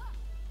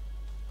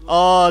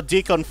 Oh,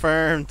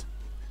 deconfirmed.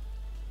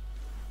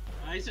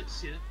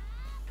 Isaac's here.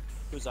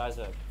 Who's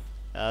Isaac?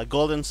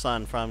 Golden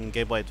Sun from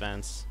Game Boy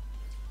Advance.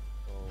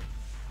 Oh.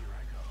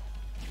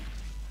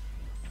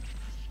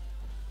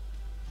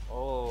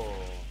 Oh.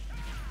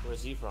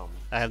 Where's he from?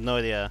 I have no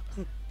idea.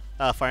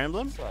 Fire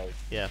Emblem? It's like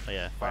Yeah,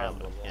 yeah, Fire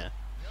Emblem. Yeah.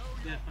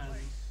 Yeah, finally.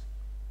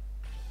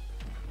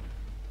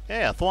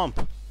 Yeah,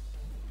 Thwomp.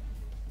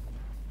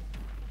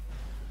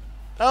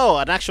 Oh,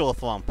 an actual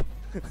Thwomp.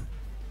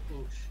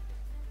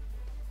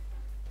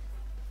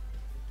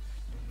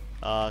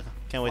 Oh,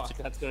 Can't wait fuck,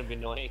 to. that's gonna be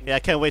annoying. Yeah, I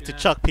can't wait to Yeah.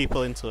 chuck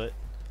people into it.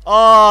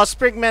 Oh,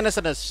 Springman is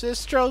an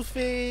assist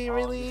trophy, Oh,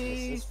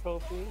 really? this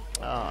trophy?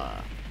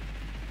 Ah,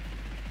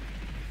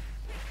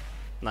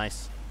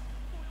 nice.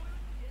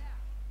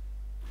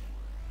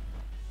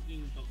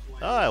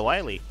 Oh,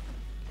 Wiley.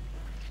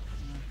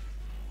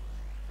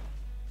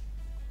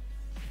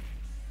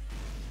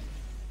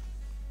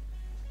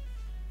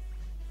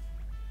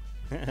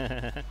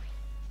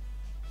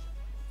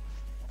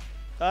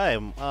 Hi,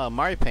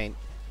 Mario Paint.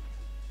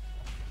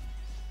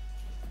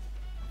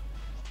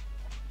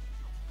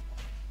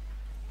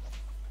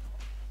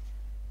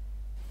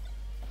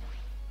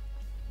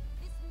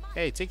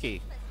 Hey,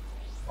 Tiki.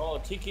 Oh,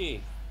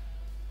 Tiki.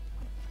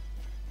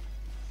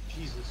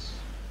 Jesus.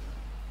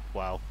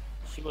 Wow.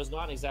 She was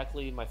not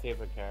exactly my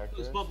favorite It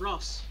was character. Bob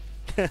Ross.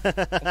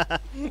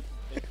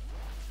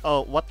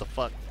 Oh, what the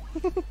fuck?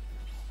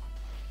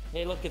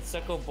 Hey, look, it's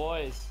Secco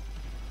Boys.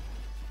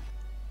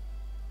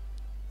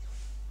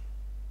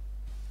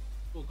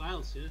 Oh,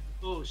 Giles, yeah.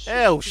 Oh, shit.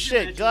 Oh Could you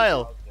shit, imagine-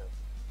 Guile.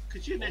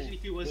 Could you imagine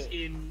if he was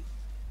in...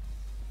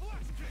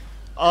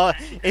 Oh,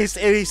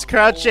 he's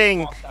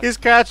crouching. He's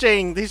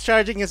crouching. He's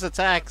charging his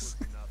attacks.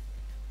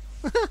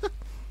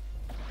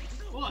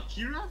 Oh,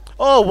 Akira?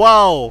 Oh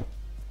wow.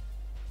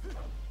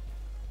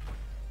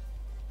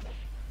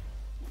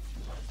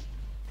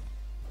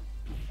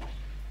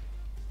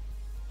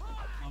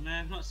 Oh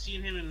man, I've not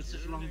seen him in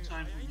such a long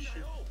time. Holy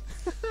shit.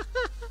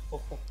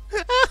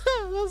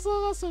 That's so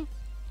awesome.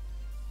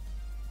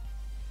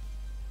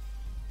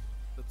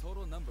 The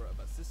total number of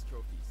assist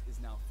trophies is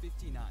now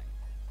 59.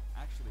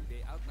 Actually,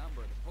 they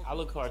outnumber the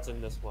Pokemon. Alucard's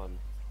in this one.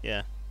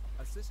 Yeah.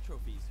 Assist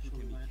trophies who can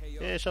be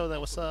KO'd Yeah, show that, are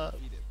what's also up?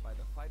 defeated by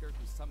the fighter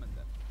who summoned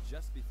them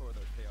just before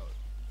they're KO'd.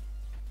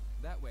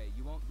 That way,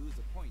 you won't lose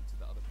a point to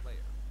the other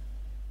player.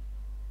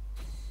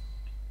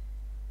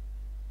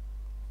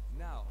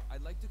 Now,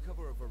 I'd like to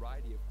cover a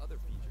variety of other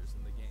features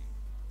in the game.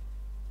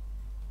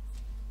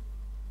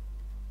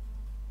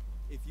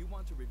 If you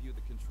want to review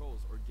the controls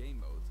or game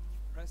modes,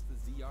 press the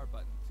ZR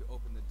button to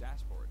open the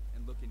dashboard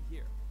and look in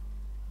here.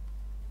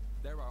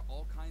 There are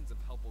all kinds of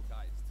helpful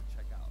guides to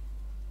check out.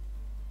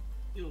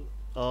 Yo,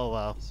 Oh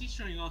wow. is he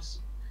showing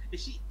us...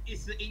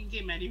 Is the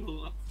in-game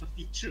manual a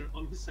feature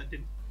all of a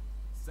sudden?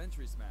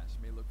 Sentry Smash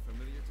may look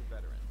familiar to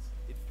veterans.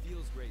 It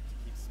feels great to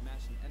keep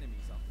smashing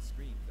enemies off the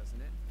screen, doesn't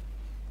it?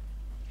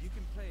 You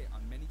can play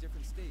on many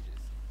different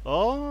stages.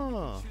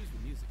 Oh. Choose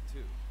the music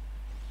too.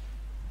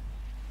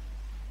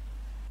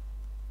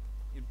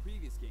 In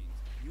previous games,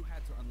 you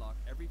had to unlock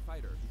every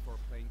fighter before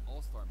playing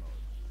All-Star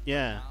mode.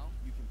 Yeah. Now,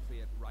 you can play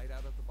it right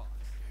out of the box.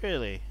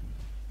 Really.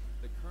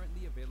 The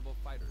currently available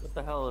fighters... What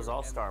the hell is appear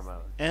All-Star endlessly.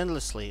 mode?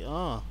 Endlessly.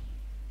 Oh.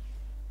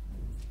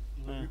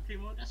 Yeah. Replay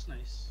mode? That's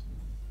nice.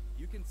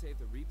 You can save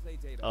the replay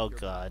data Oh of your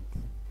god.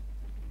 battle.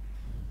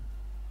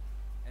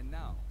 And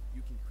now,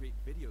 you can create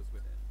videos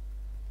with it.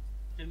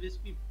 Can this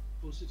be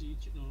posted to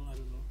YouTube? No, I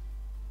don't know.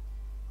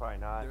 Probably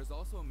not. There's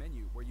also a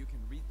menu where you can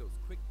read those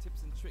quick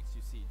tips and tricks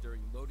you see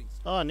during loading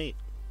screens. Oh neat.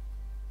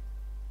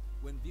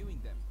 When viewing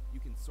them, you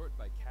can sort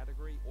by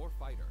category or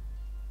fighter.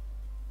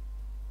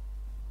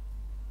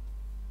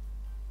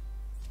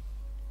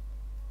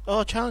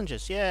 Oh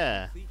challenges.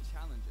 Yeah. Complete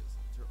challenges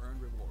to earn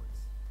rewards.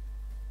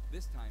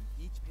 This time,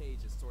 each page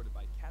is sorted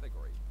by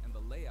category, and the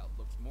layout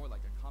looks more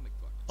like a comic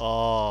book.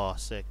 Oh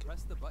sick.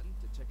 Press the button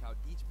to check out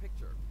each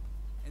picture.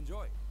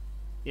 Enjoy!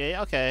 Yeah.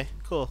 Yeah. Okay.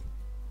 Cool.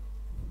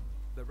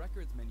 The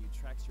records menu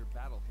tracks your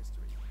battle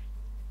history.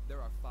 There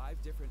are 5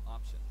 different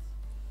options.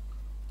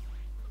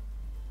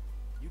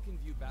 You can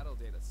view battle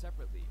data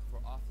separately for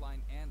offline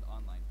and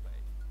online play.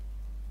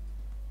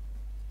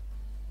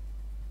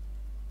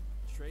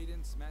 Trade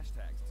in smash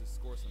tags to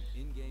score some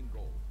in-game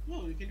gold.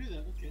 Oh, we can do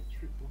that. Okay, that's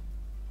pretty cool.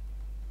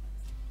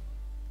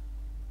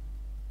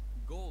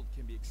 Gold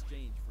can be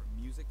exchanged for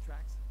music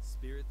tracks,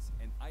 spirits,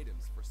 and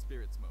items for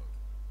spirits mode.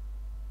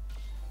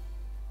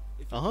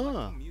 If you're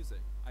collecting music,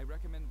 I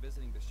recommend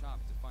visiting the shop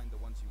to find the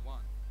ones you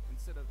want,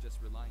 instead of just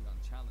relying on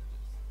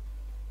challenges.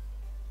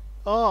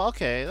 Oh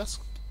okay. That's.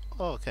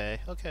 Okay.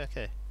 Okay.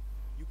 Okay.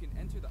 You can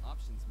enter the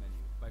options menu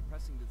by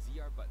pressing the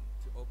ZR button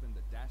to open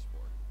the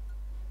dashboard.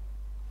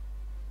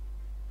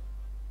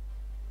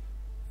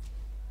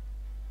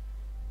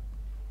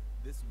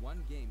 This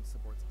one game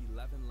supports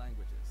 11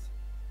 languages.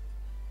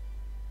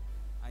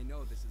 I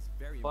know this is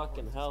very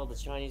Fucking important. hell, the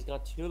Chinese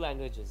got 2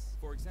 languages.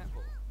 For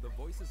example, the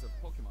voices of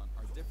Pokemon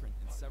are different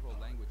in several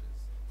languages.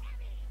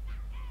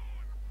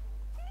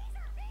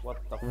 What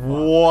the fuck?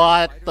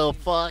 What Fighter the names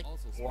are fuck? also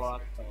specific What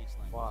to the each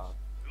language. fuck?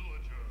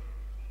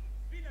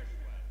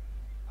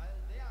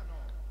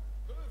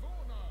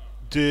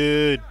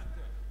 Dude.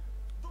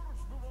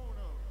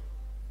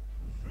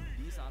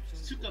 These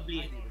options were Suka Bee.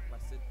 highly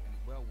requested and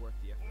well worth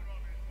the effort.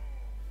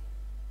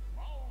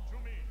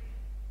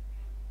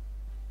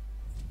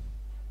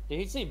 Did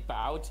he say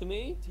bow to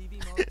me?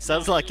 TV mode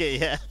Sounds like it,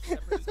 yeah.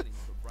 separate settings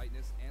for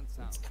brightness and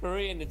sound. It's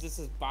Korean. It just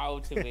says bow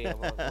to me. I'm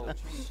like, oh They'll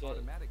change shit.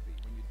 automatically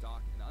when you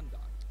dock and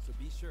undock, so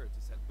be sure to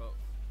set both.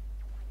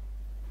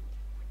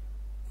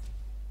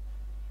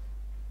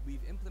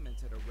 We've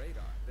implemented a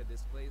radar that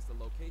displays the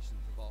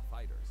locations of all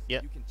fighters.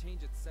 Yep. You can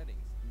change its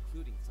settings,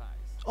 including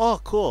size. Oh,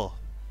 cool.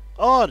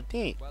 Oh,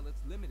 neat. While it's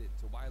limited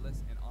to wireless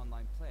and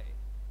online play,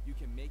 you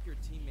can make your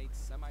teammates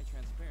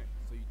semi-transparent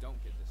so you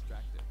don't get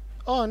distracted.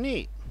 Oh,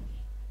 neat.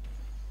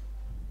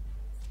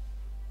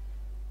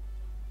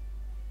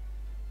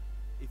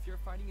 If you're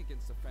fighting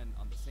against a friend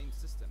on the same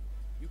system,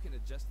 you can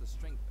adjust the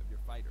strength of your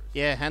fighters.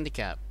 Yeah,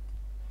 handicap.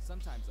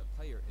 Sometimes a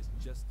player is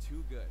just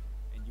too good,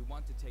 and you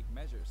want to take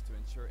measures to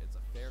ensure it's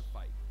a fair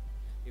fight.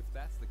 If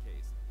that's the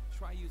case,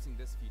 try using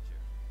this feature.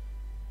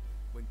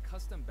 When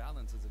custom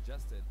balance is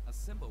adjusted, a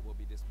symbol will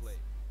be displayed.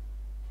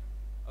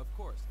 Of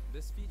course,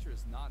 this feature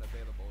is not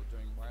available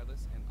during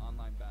wireless and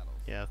online battles.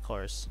 Yeah, of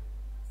course.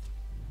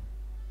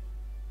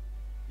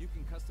 You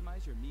can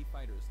customize your Mii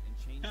fighters and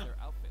change their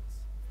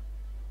outfits.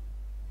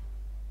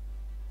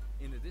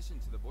 In addition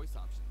to the voice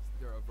options,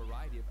 there are a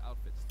variety of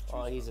outfits to choose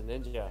Oh, he's a from.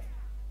 ninja.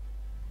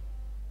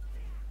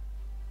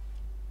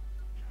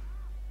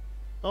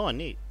 Oh,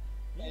 neat.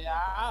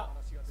 Yeah.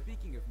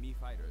 Speaking of Mii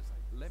fighters,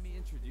 let me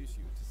introduce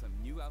you to some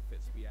new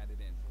outfits we added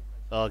in.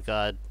 Oh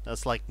god,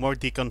 that's like more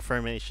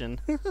deconfirmation.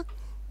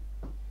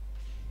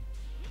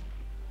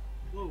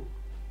 Whoa.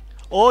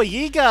 Oh,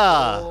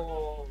 Yiga!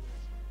 Oh.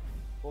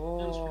 That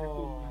was pretty Oh.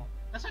 cool, man.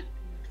 That's like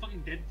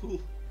fucking Deadpool.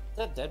 Is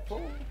that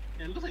Deadpool?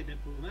 Yeah, it looks like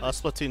Deadpool. Man. Oh,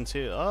 Splatoon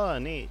 2. Oh,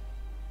 neat.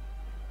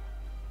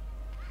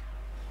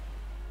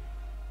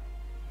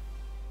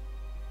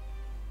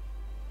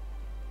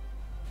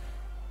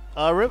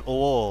 Rip.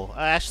 Oh,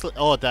 actually.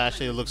 Oh, that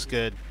actually looks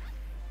good.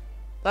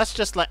 That's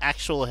just like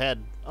actual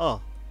head.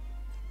 Oh,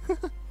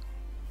 Chibi.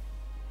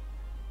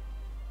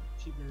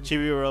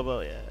 Chibi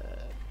Robo. Yeah.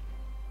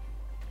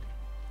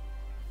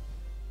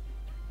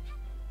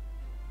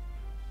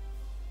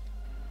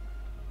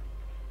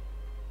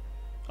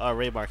 Oh,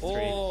 Raymark 3.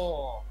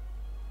 Oh.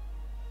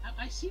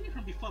 I've seen it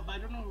from before, but I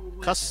don't know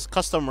where.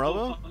 Custom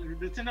Robo.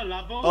 Nintendo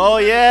Labo. Oh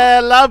yeah,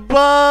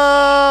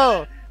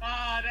 Labo.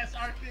 Ah, that's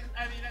Arkuz.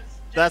 I mean,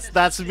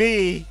 That's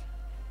me.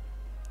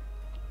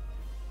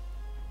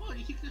 Oh,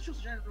 you can choose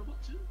giant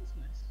robot too. That's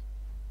nice.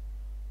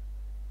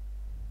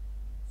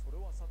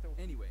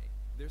 Anyway,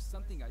 there's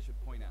something I should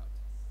point out.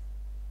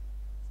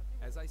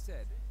 As I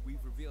said,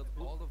 we've revealed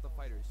all of the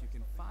fighters you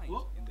can find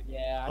Oh. in the game.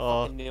 Yeah, I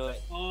Oh. fucking knew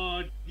it.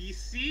 Oh,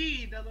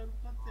 DC. That little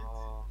content.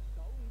 Oh.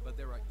 But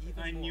there are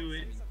even I more knew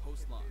it. coming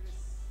post-launch.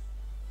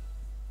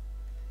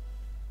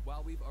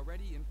 While we've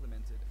already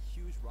implemented a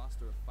huge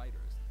roster of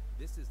fighters,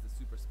 this is the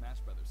Super Smash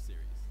Bros.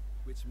 Series,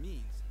 which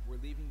means we're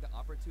leaving the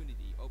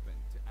opportunity open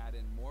to add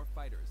in more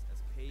fighters as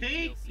paid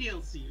Paid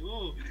DLC. DLC.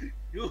 Oh,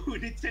 yo,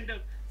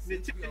 Nintendo.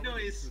 Since we Nintendo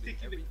already is included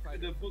sticking every fighter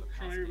the from book the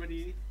from past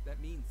everybody. games, that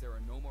means there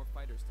are no more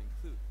fighters to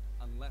include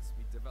unless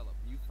we develop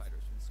new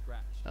fighters from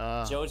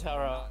scratch.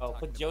 Jotaro.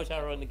 Put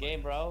Jotaro in the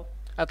game, bro.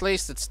 At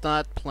least it's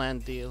not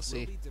planned We'll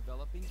DLC. be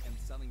developing and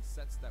selling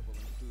sets that will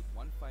include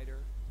one fighter,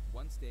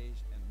 one stage,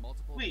 and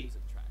multiple Wait.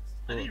 music tracks.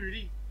 Are they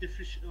really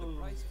different? The Oh.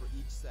 price for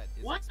each set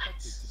is What?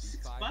 expected to be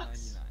 $6?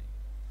 $5.99.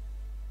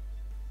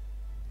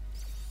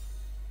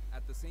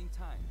 At the same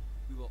time,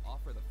 we will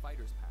offer the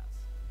Fighters Pass.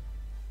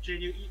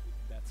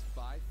 That's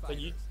 5 But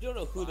fighters, you don't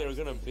know who they're 5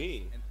 gonna stages,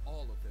 be. and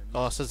all of their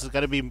Oh, music so there's tracks.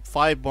 gotta be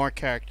 5 more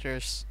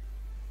characters.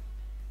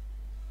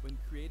 When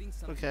creating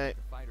something Okay. like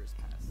the Fighters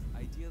Pass,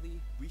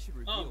 ideally, we should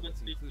reveal but what's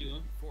there you included go.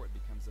 before it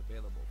becomes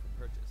available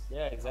for purchase.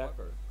 Yeah,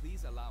 exactly. However,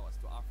 please allow us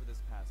to offer this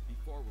pass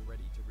before we're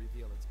ready to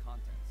reveal its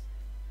contents.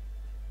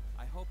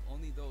 I hope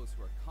only those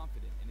who are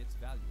confident in its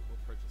value will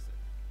purchase it.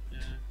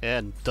 Yeah.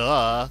 And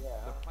duh.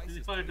 The price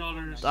is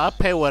 $35. I'll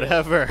pay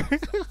whatever.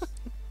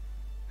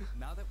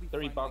 Now that we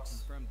 30 finally bucks.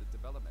 confirmed the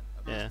development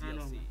of Yeah. this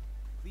DLC,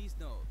 please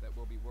know that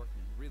we'll be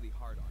working really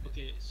hard on it.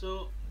 Okay,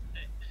 so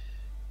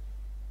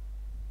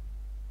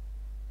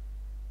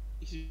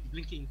he's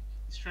blinking.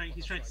 He's trying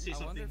to say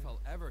I wonder something. if I'll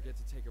ever get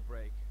to take a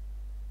break.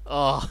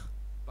 Oh,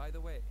 By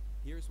the way,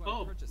 here's one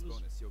Oh, purchase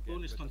bonus you'll get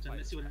bonus with content. the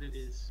Let's see what Fighters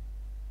it Pass. is.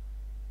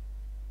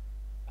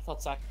 I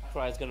thought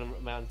Sakurai was gonna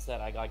announce that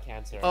I got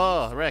cancer.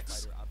 oh,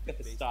 Rex. Fighter outfit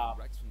based Stop. on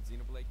Rex from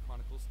Xenoblade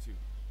Chronicles 2.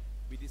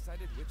 We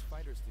decided which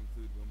fighters to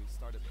include when we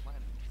started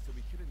planning, so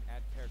we couldn't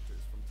add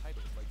characters from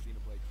titles like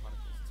Xenoblade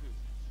Chronicles 2,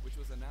 which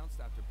was announced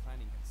after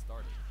planning had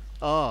started.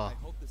 Oh, I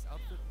hope this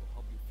outfit will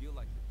help you feel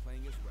like you're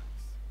playing as Rex.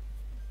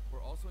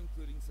 We're also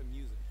including some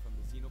music from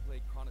the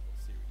Xenoblade Chronicles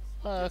series.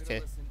 Oh, Give okay. it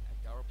a listen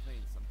at our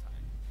playing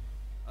sometime.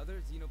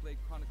 Other Xenoblade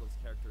Chronicles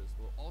characters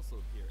will also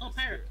appear Oh, as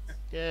Pirate.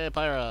 spirits. yeah,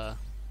 Pyra.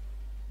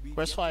 We've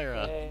Where's yet to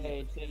Fyra? complete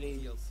Yay, the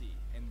titties. DLC,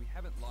 and we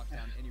haven't locked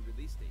down any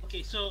release dates.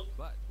 Okay, so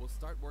But we'll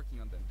start working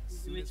on them as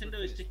soon as we're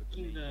Nintendo is finished with the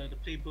taking main the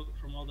game. playbook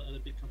from all the other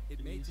big companies.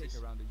 It may take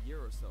around a year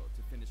or so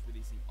to finish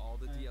releasing all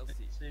the DLC.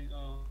 Saying,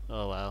 oh,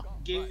 Oh wow.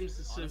 games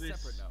as on a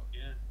service. separate note,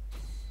 Yeah.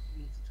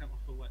 It's time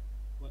for what?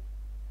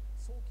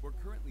 we're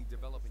currently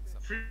developing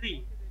something.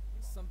 Free.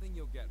 something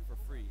you'll get for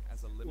free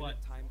as a limited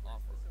What? time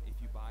offer if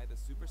you buy the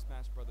Super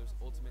Smash Bros.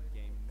 Ultimate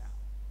game now.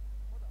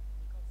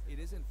 It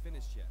isn't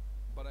finished yet,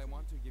 but I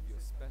want to give you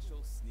a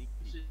special sneak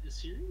Is peek. it a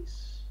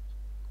series?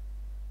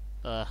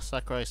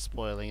 Sakurai's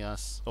spoiling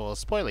us. Well,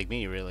 spoiling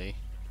me, really.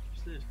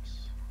 What's this?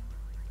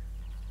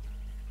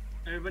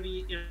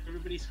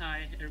 Everybody's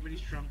high.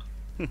 Everybody's drunk.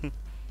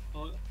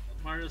 Oh,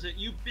 Mario said,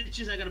 "You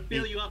bitches! I gotta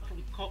bail you out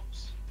from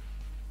cops."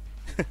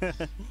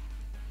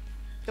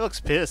 He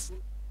looks pissed.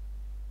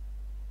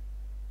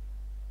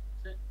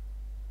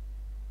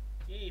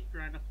 Hey,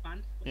 Piranha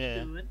Pan. What Yeah.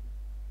 you doing?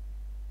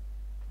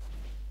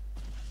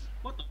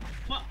 What the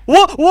fuck?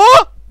 What?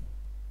 What?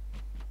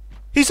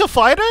 He's a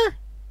fighter?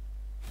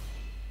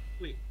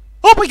 Wait.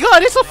 Oh my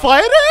god, he's a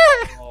fighter?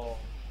 Oh.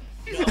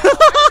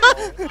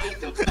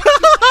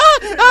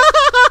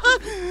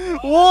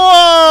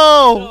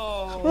 Whoa!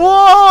 No.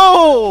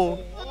 Whoa!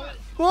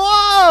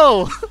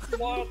 Whoa!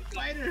 What?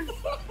 Spider.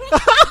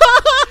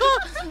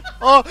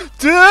 Oh,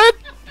 dude!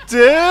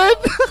 Dude!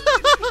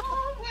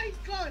 Oh my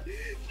god!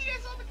 He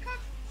has all the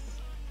cuts.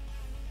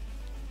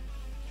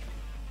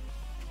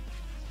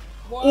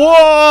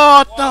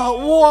 What the?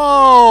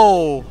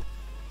 Whoa!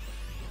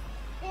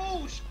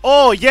 Oh,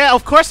 Oh yeah,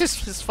 of course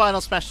his final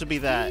smash should be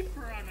that.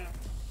 Piranha.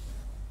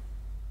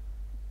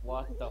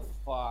 What the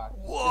fuck?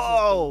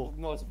 Whoa. This is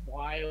the most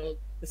wild.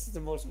 This is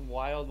the most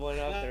wild one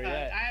out there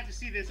yet. I have to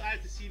see this. I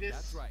have to see this.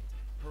 That's right.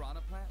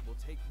 Piranha Plant will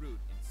take root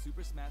in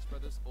Super Smash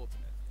Bros.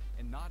 Ultimate,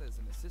 and not as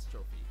an assist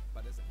trophy,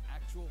 but as an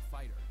actual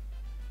fighter.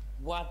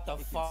 What the It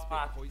can spit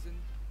fuck? poison,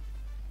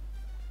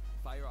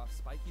 fire off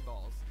spiky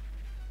balls,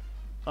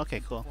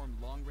 Okay, cool. perform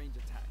long-range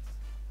attacks.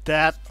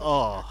 That This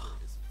oh.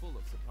 character is full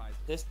of surprises.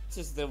 This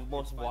is the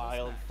most Final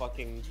wild smash,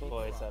 fucking Speedy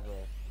choice Piranha. ever.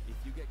 If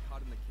you get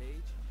caught in the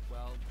cage,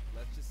 well,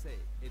 let's just say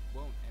it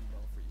won't end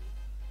well for you.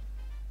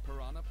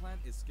 Piranha Plant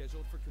is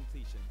scheduled for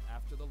completion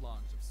after the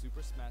launch of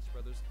Super Smash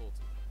Bros.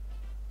 Ultimate.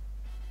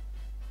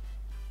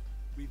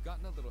 We've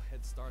gotten a little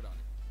head start on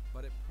it,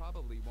 but it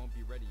probably won't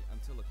be ready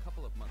until a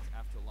couple of months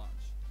after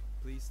launch.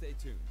 Please stay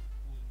tuned.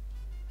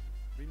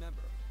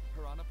 Remember,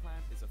 Piranha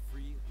Plant is a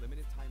free,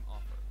 limited-time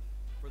offer.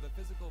 For the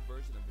physical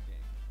version of the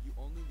game, you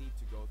only need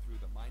to go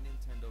through the My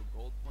Nintendo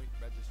Gold Point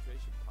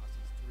registration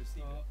process to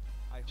receive it.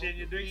 I hope Jen, you're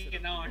you'll doing consider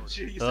it now, aren't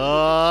pre-ordering. you? You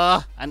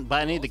said But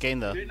I need the game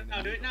though. do it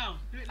now. Do it now.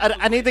 Do it I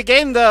now. need the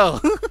game though.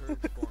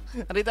 Current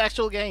form. I need the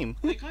actual game.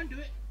 They can't do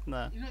it.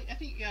 Nah. You know, I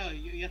think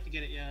you have to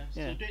get it. Yeah. So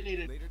Yeah. do it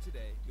later. Later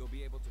today, you'll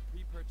be able to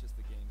pre-purchase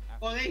the game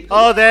after. Oh, there you go.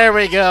 Oh, there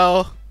we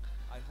go.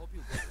 I hope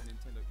you'll go to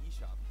Nintendo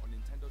eShop or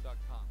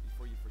Nintendo.com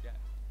before you forget.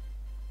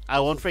 I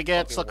won't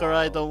forget, fucking Sakurai.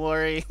 wild. Don't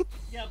worry.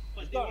 Yeah,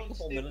 but He's they got a won't.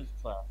 couple minutes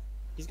left.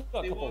 He's got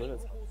a They couple won't-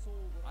 minutes.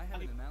 I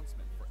have an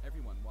announcement for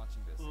everyone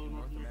watching this in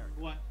North America.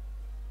 What?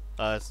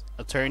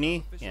 Attorney.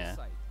 On the official Yeah.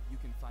 site, you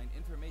can find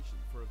information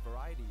for a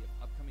variety of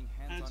upcoming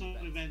hands-on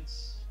Hands-on events.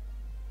 events.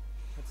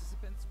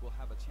 Participants will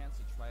have a chance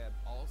to try out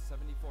all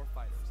 74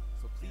 fighters,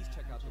 so please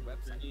check out the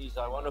website. Jeez,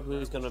 I wonder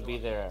who's gonna be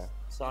there.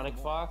 Sonic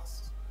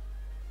Fox?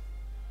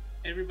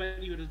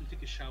 Everybody who doesn't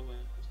take a shower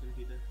is gonna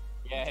be there.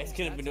 Yeah, it's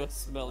gonna be no That's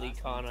it for the smelly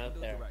last con out Nintendo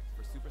there. Direct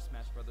for Super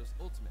Smash Bros.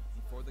 Ultimate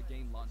before the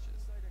game launches.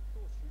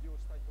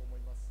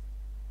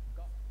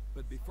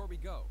 But before we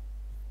go,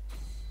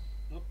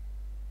 Oh,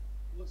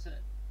 what's that?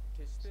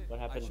 What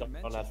I happened should on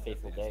mention that that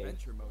fateful the day?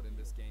 adventure mode in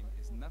this game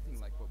is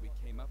nothing like what we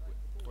came up with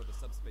for the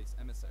Subspace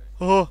Emissary.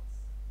 Oh.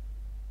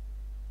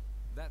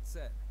 That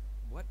said,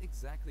 what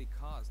exactly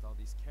caused all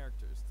these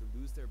characters to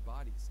lose their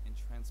bodies and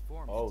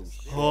transform Oh, into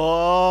shit. spirits?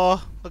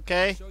 Oh. I'll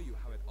Okay. show you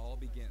how it all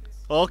begins.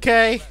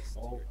 Okay. Rest to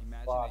Oh, your fuck,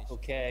 imagination.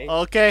 okay.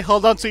 Okay.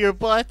 Hold on to your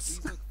butts.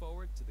 Please look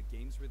forward to the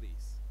game's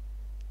release.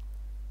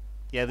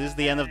 Yeah, this is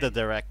the end of the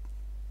direct.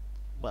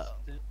 Well.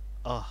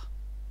 Oh.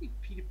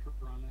 Peter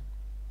Piranha.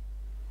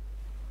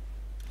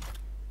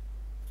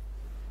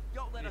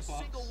 Don't let Hey, a Fox.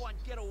 single one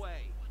get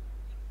away.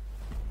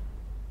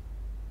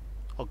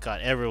 Oh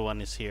god, everyone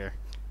is here.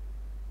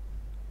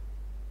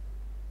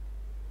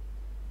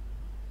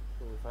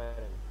 Who are we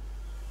fighting?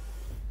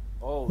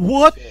 Oh,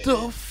 What shit.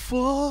 the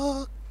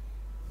fuck?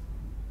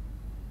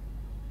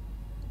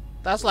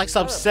 That's like Is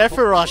some that a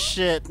Sephiroth Pokemon?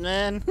 shit,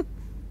 man. We'll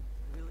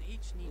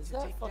each need Is to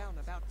that take fuck- down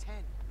about 10.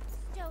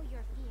 Stow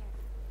your fear.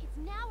 It's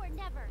now or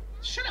never.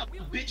 Shut up,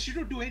 bitch! You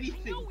don't do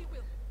anything. No, we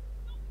will.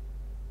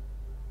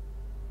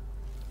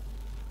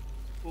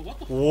 Well, what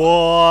the?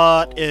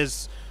 What Oh,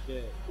 is?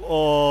 shit.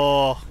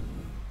 Oh.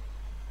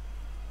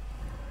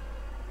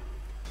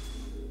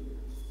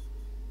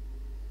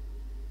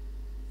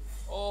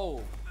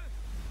 Oh,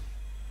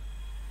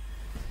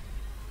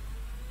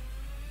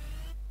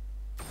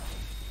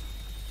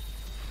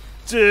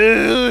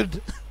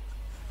 Dude.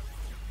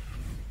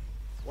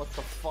 what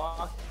the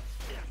fuck?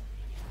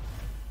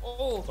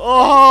 Oh,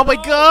 Oh my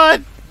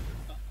god.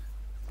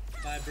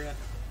 Bye, bruh.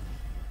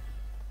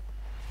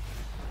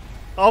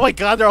 Oh my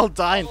god, they're all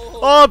dying.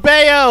 Oh,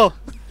 Bayo.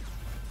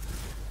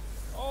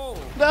 oh,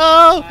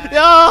 No.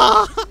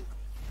 No.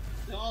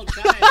 They all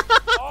died.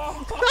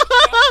 oh,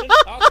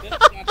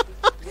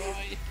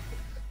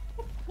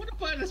 What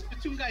about this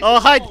Splatoon guy? Oh,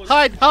 hide, Oh,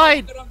 hide,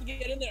 hide. I don't have to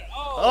get in there.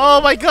 Oh,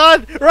 Oh my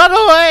god! Run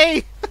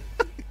away!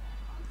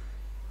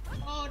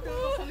 Oh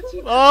no,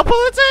 Palutena. Oh,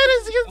 Palutena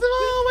is against him!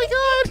 Oh my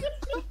god!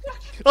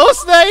 Oh,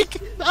 Snake!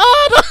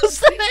 Oh no,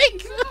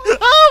 Snake!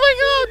 Oh my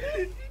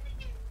god!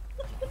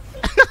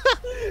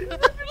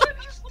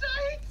 Everybody's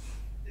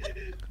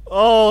dying.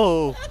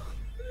 Oh!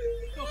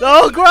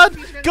 No, Grunt!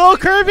 Go,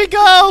 Kirby,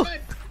 go!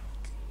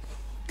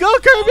 Go,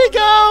 Kirby,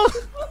 go!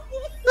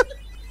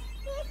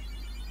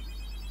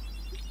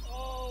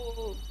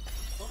 Oh.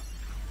 Oh,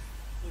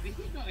 did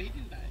he? No, he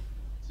didn't die.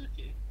 It's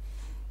okay.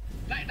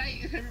 Die,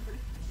 everybody.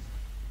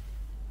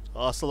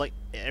 Oh, so like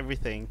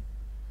everything.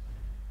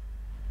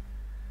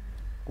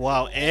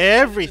 Wow,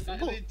 everything.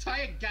 The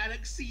entire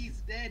galaxy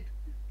is dead.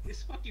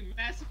 It's fucking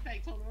Mass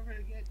Effect all over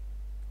again.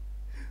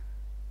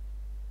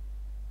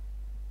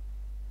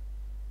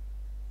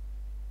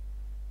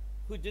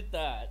 Who did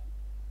that?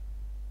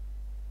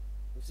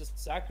 Was this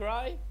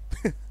Sakurai?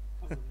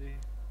 Probably.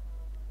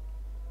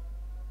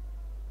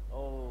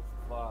 Oh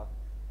fuck.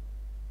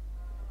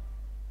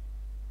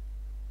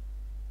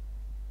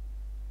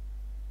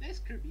 There's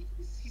Kirby.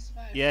 He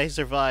survived. Yeah, he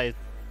survived.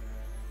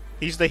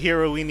 He's the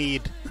hero we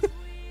need.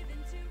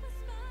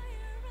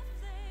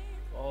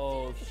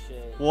 Oh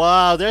shit.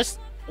 Wow, there's...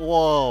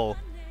 Whoa.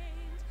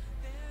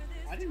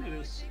 I didn't know there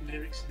was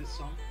lyrics to this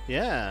song.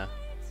 Yeah.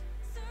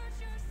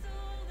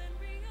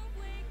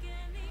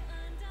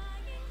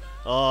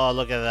 Oh,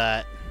 look at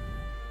that.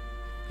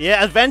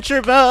 Yeah,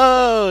 adventure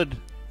mode!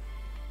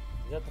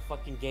 Is that the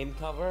fucking game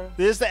cover?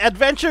 This is the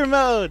adventure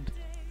mode!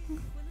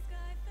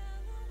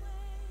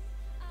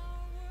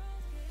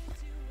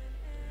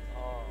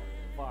 Oh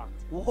fuck.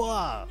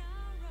 Wow.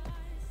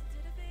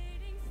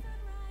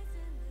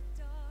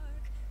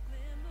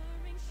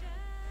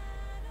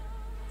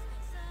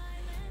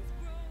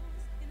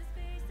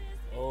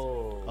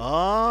 Oh.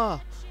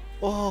 Oh.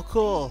 Oh,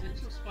 cool.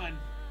 This was fun.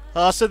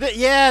 So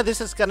yeah,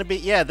 this is gonna be...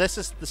 Yeah, this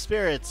is the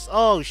spirits.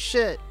 Oh,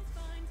 shit.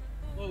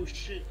 Oh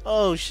shit.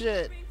 Oh,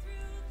 shit.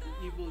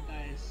 The evil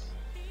guys.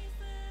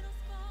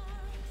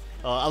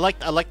 Oh, I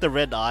like the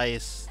red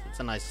eyes. It's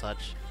a nice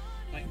touch.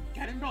 Like,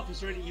 Ganondorf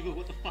is already evil,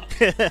 what the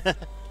fuck?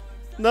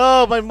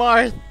 No, my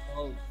Marth.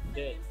 Oh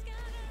shit.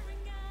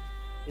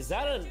 Is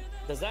that a?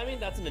 Does that mean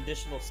that's an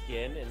additional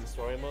skin in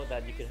story mode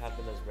that you can have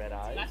them as red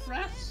eyes?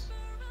 Lapras?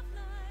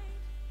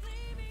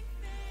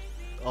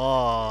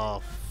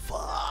 Oh,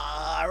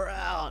 far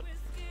out.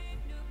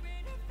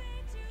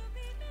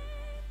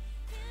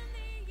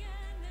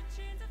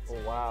 Oh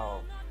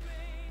wow.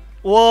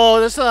 Whoa,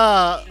 there's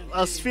a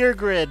sphere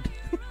grid.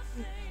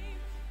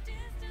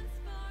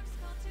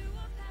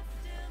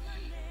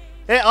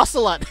 Hey,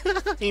 Ocelot.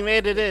 He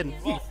made it in.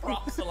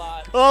 Props a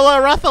lot. Oh,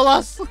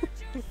 Rathalos.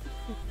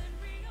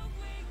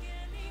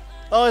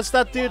 Oh, it's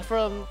that dude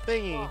from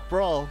Thingy,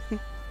 Brawl.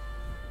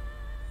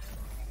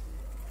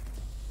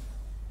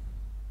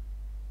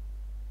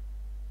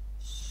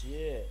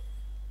 Shit.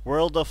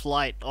 World of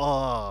Light.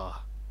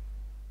 Oh.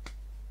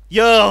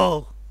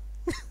 Yo.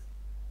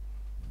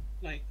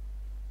 Like,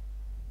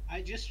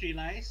 I just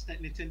realized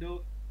that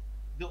Nintendo,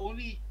 the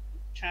only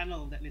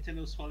channel that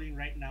Nintendo's following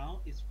right now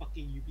is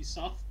fucking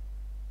Ubisoft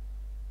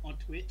on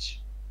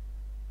Twitch.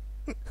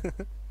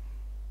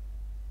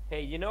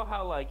 Hey, you know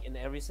how like in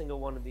every single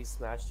one of these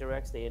Smash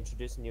Directs they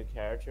introduce a new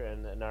character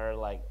and another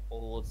like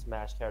old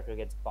Smash character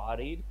gets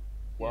bodied?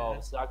 Well, Yeah.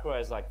 Sakurai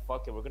is like,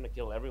 fuck it, we're gonna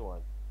kill everyone.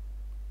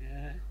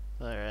 Yeah.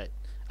 All right.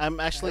 I'm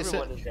actually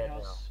Everyone is dead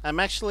now. I'm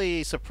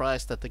actually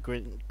surprised that the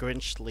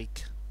Grinch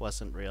leak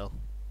wasn't real.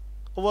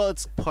 Well,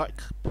 it's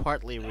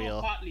partly Oh,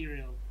 real. partly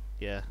real.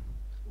 Yeah.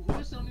 Who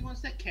was the only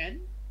ones that Ken?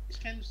 Is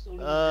Ken the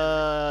only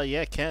one?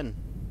 Yeah, Ken.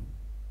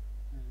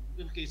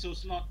 Okay, so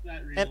it's not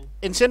that real. And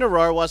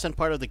Incineroar wasn't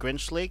part of the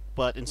Grinch leak,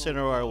 but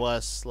Incineroar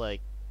was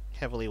like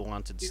heavily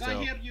wanted You still.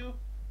 can't hear you.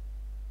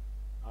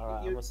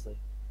 Alright, I'm gonna sleep.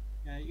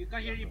 Yeah, you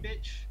can't hear you,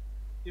 bitch.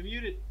 You're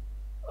muted.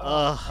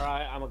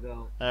 Alright, I'm gonna go.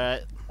 All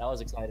right. That was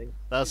exciting.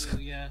 That's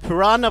Yeah.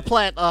 Piranha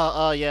Plant.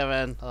 Oh yeah,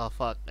 man. Oh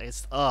fuck.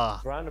 It's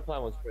Piranha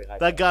Plant was pretty high.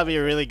 that got me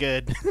really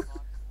good.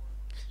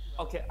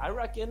 Okay, I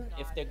reckon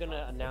if they're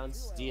gonna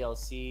announce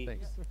DLC,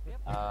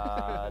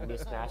 new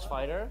Smash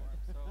Fighter,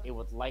 it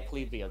would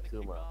likely be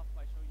Akuma.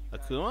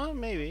 Akuma,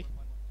 maybe.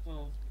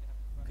 Oh.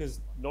 Because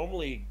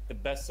normally the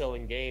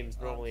best-selling games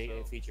normally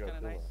feature Kinda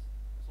Akuma. nice. This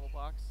whole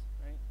box,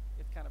 right?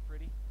 It's kind of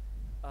pretty.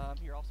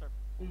 Here, I'll start.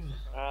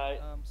 Alright,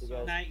 see you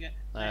guys. Night,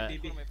 Alright.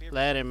 baby. One of my favorites.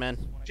 Later, man.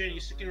 Just wanna Jen, go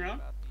you sticking over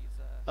around?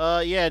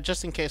 about these, Yeah,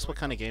 just in case what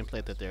kind of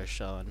gameplay that they're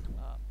showing.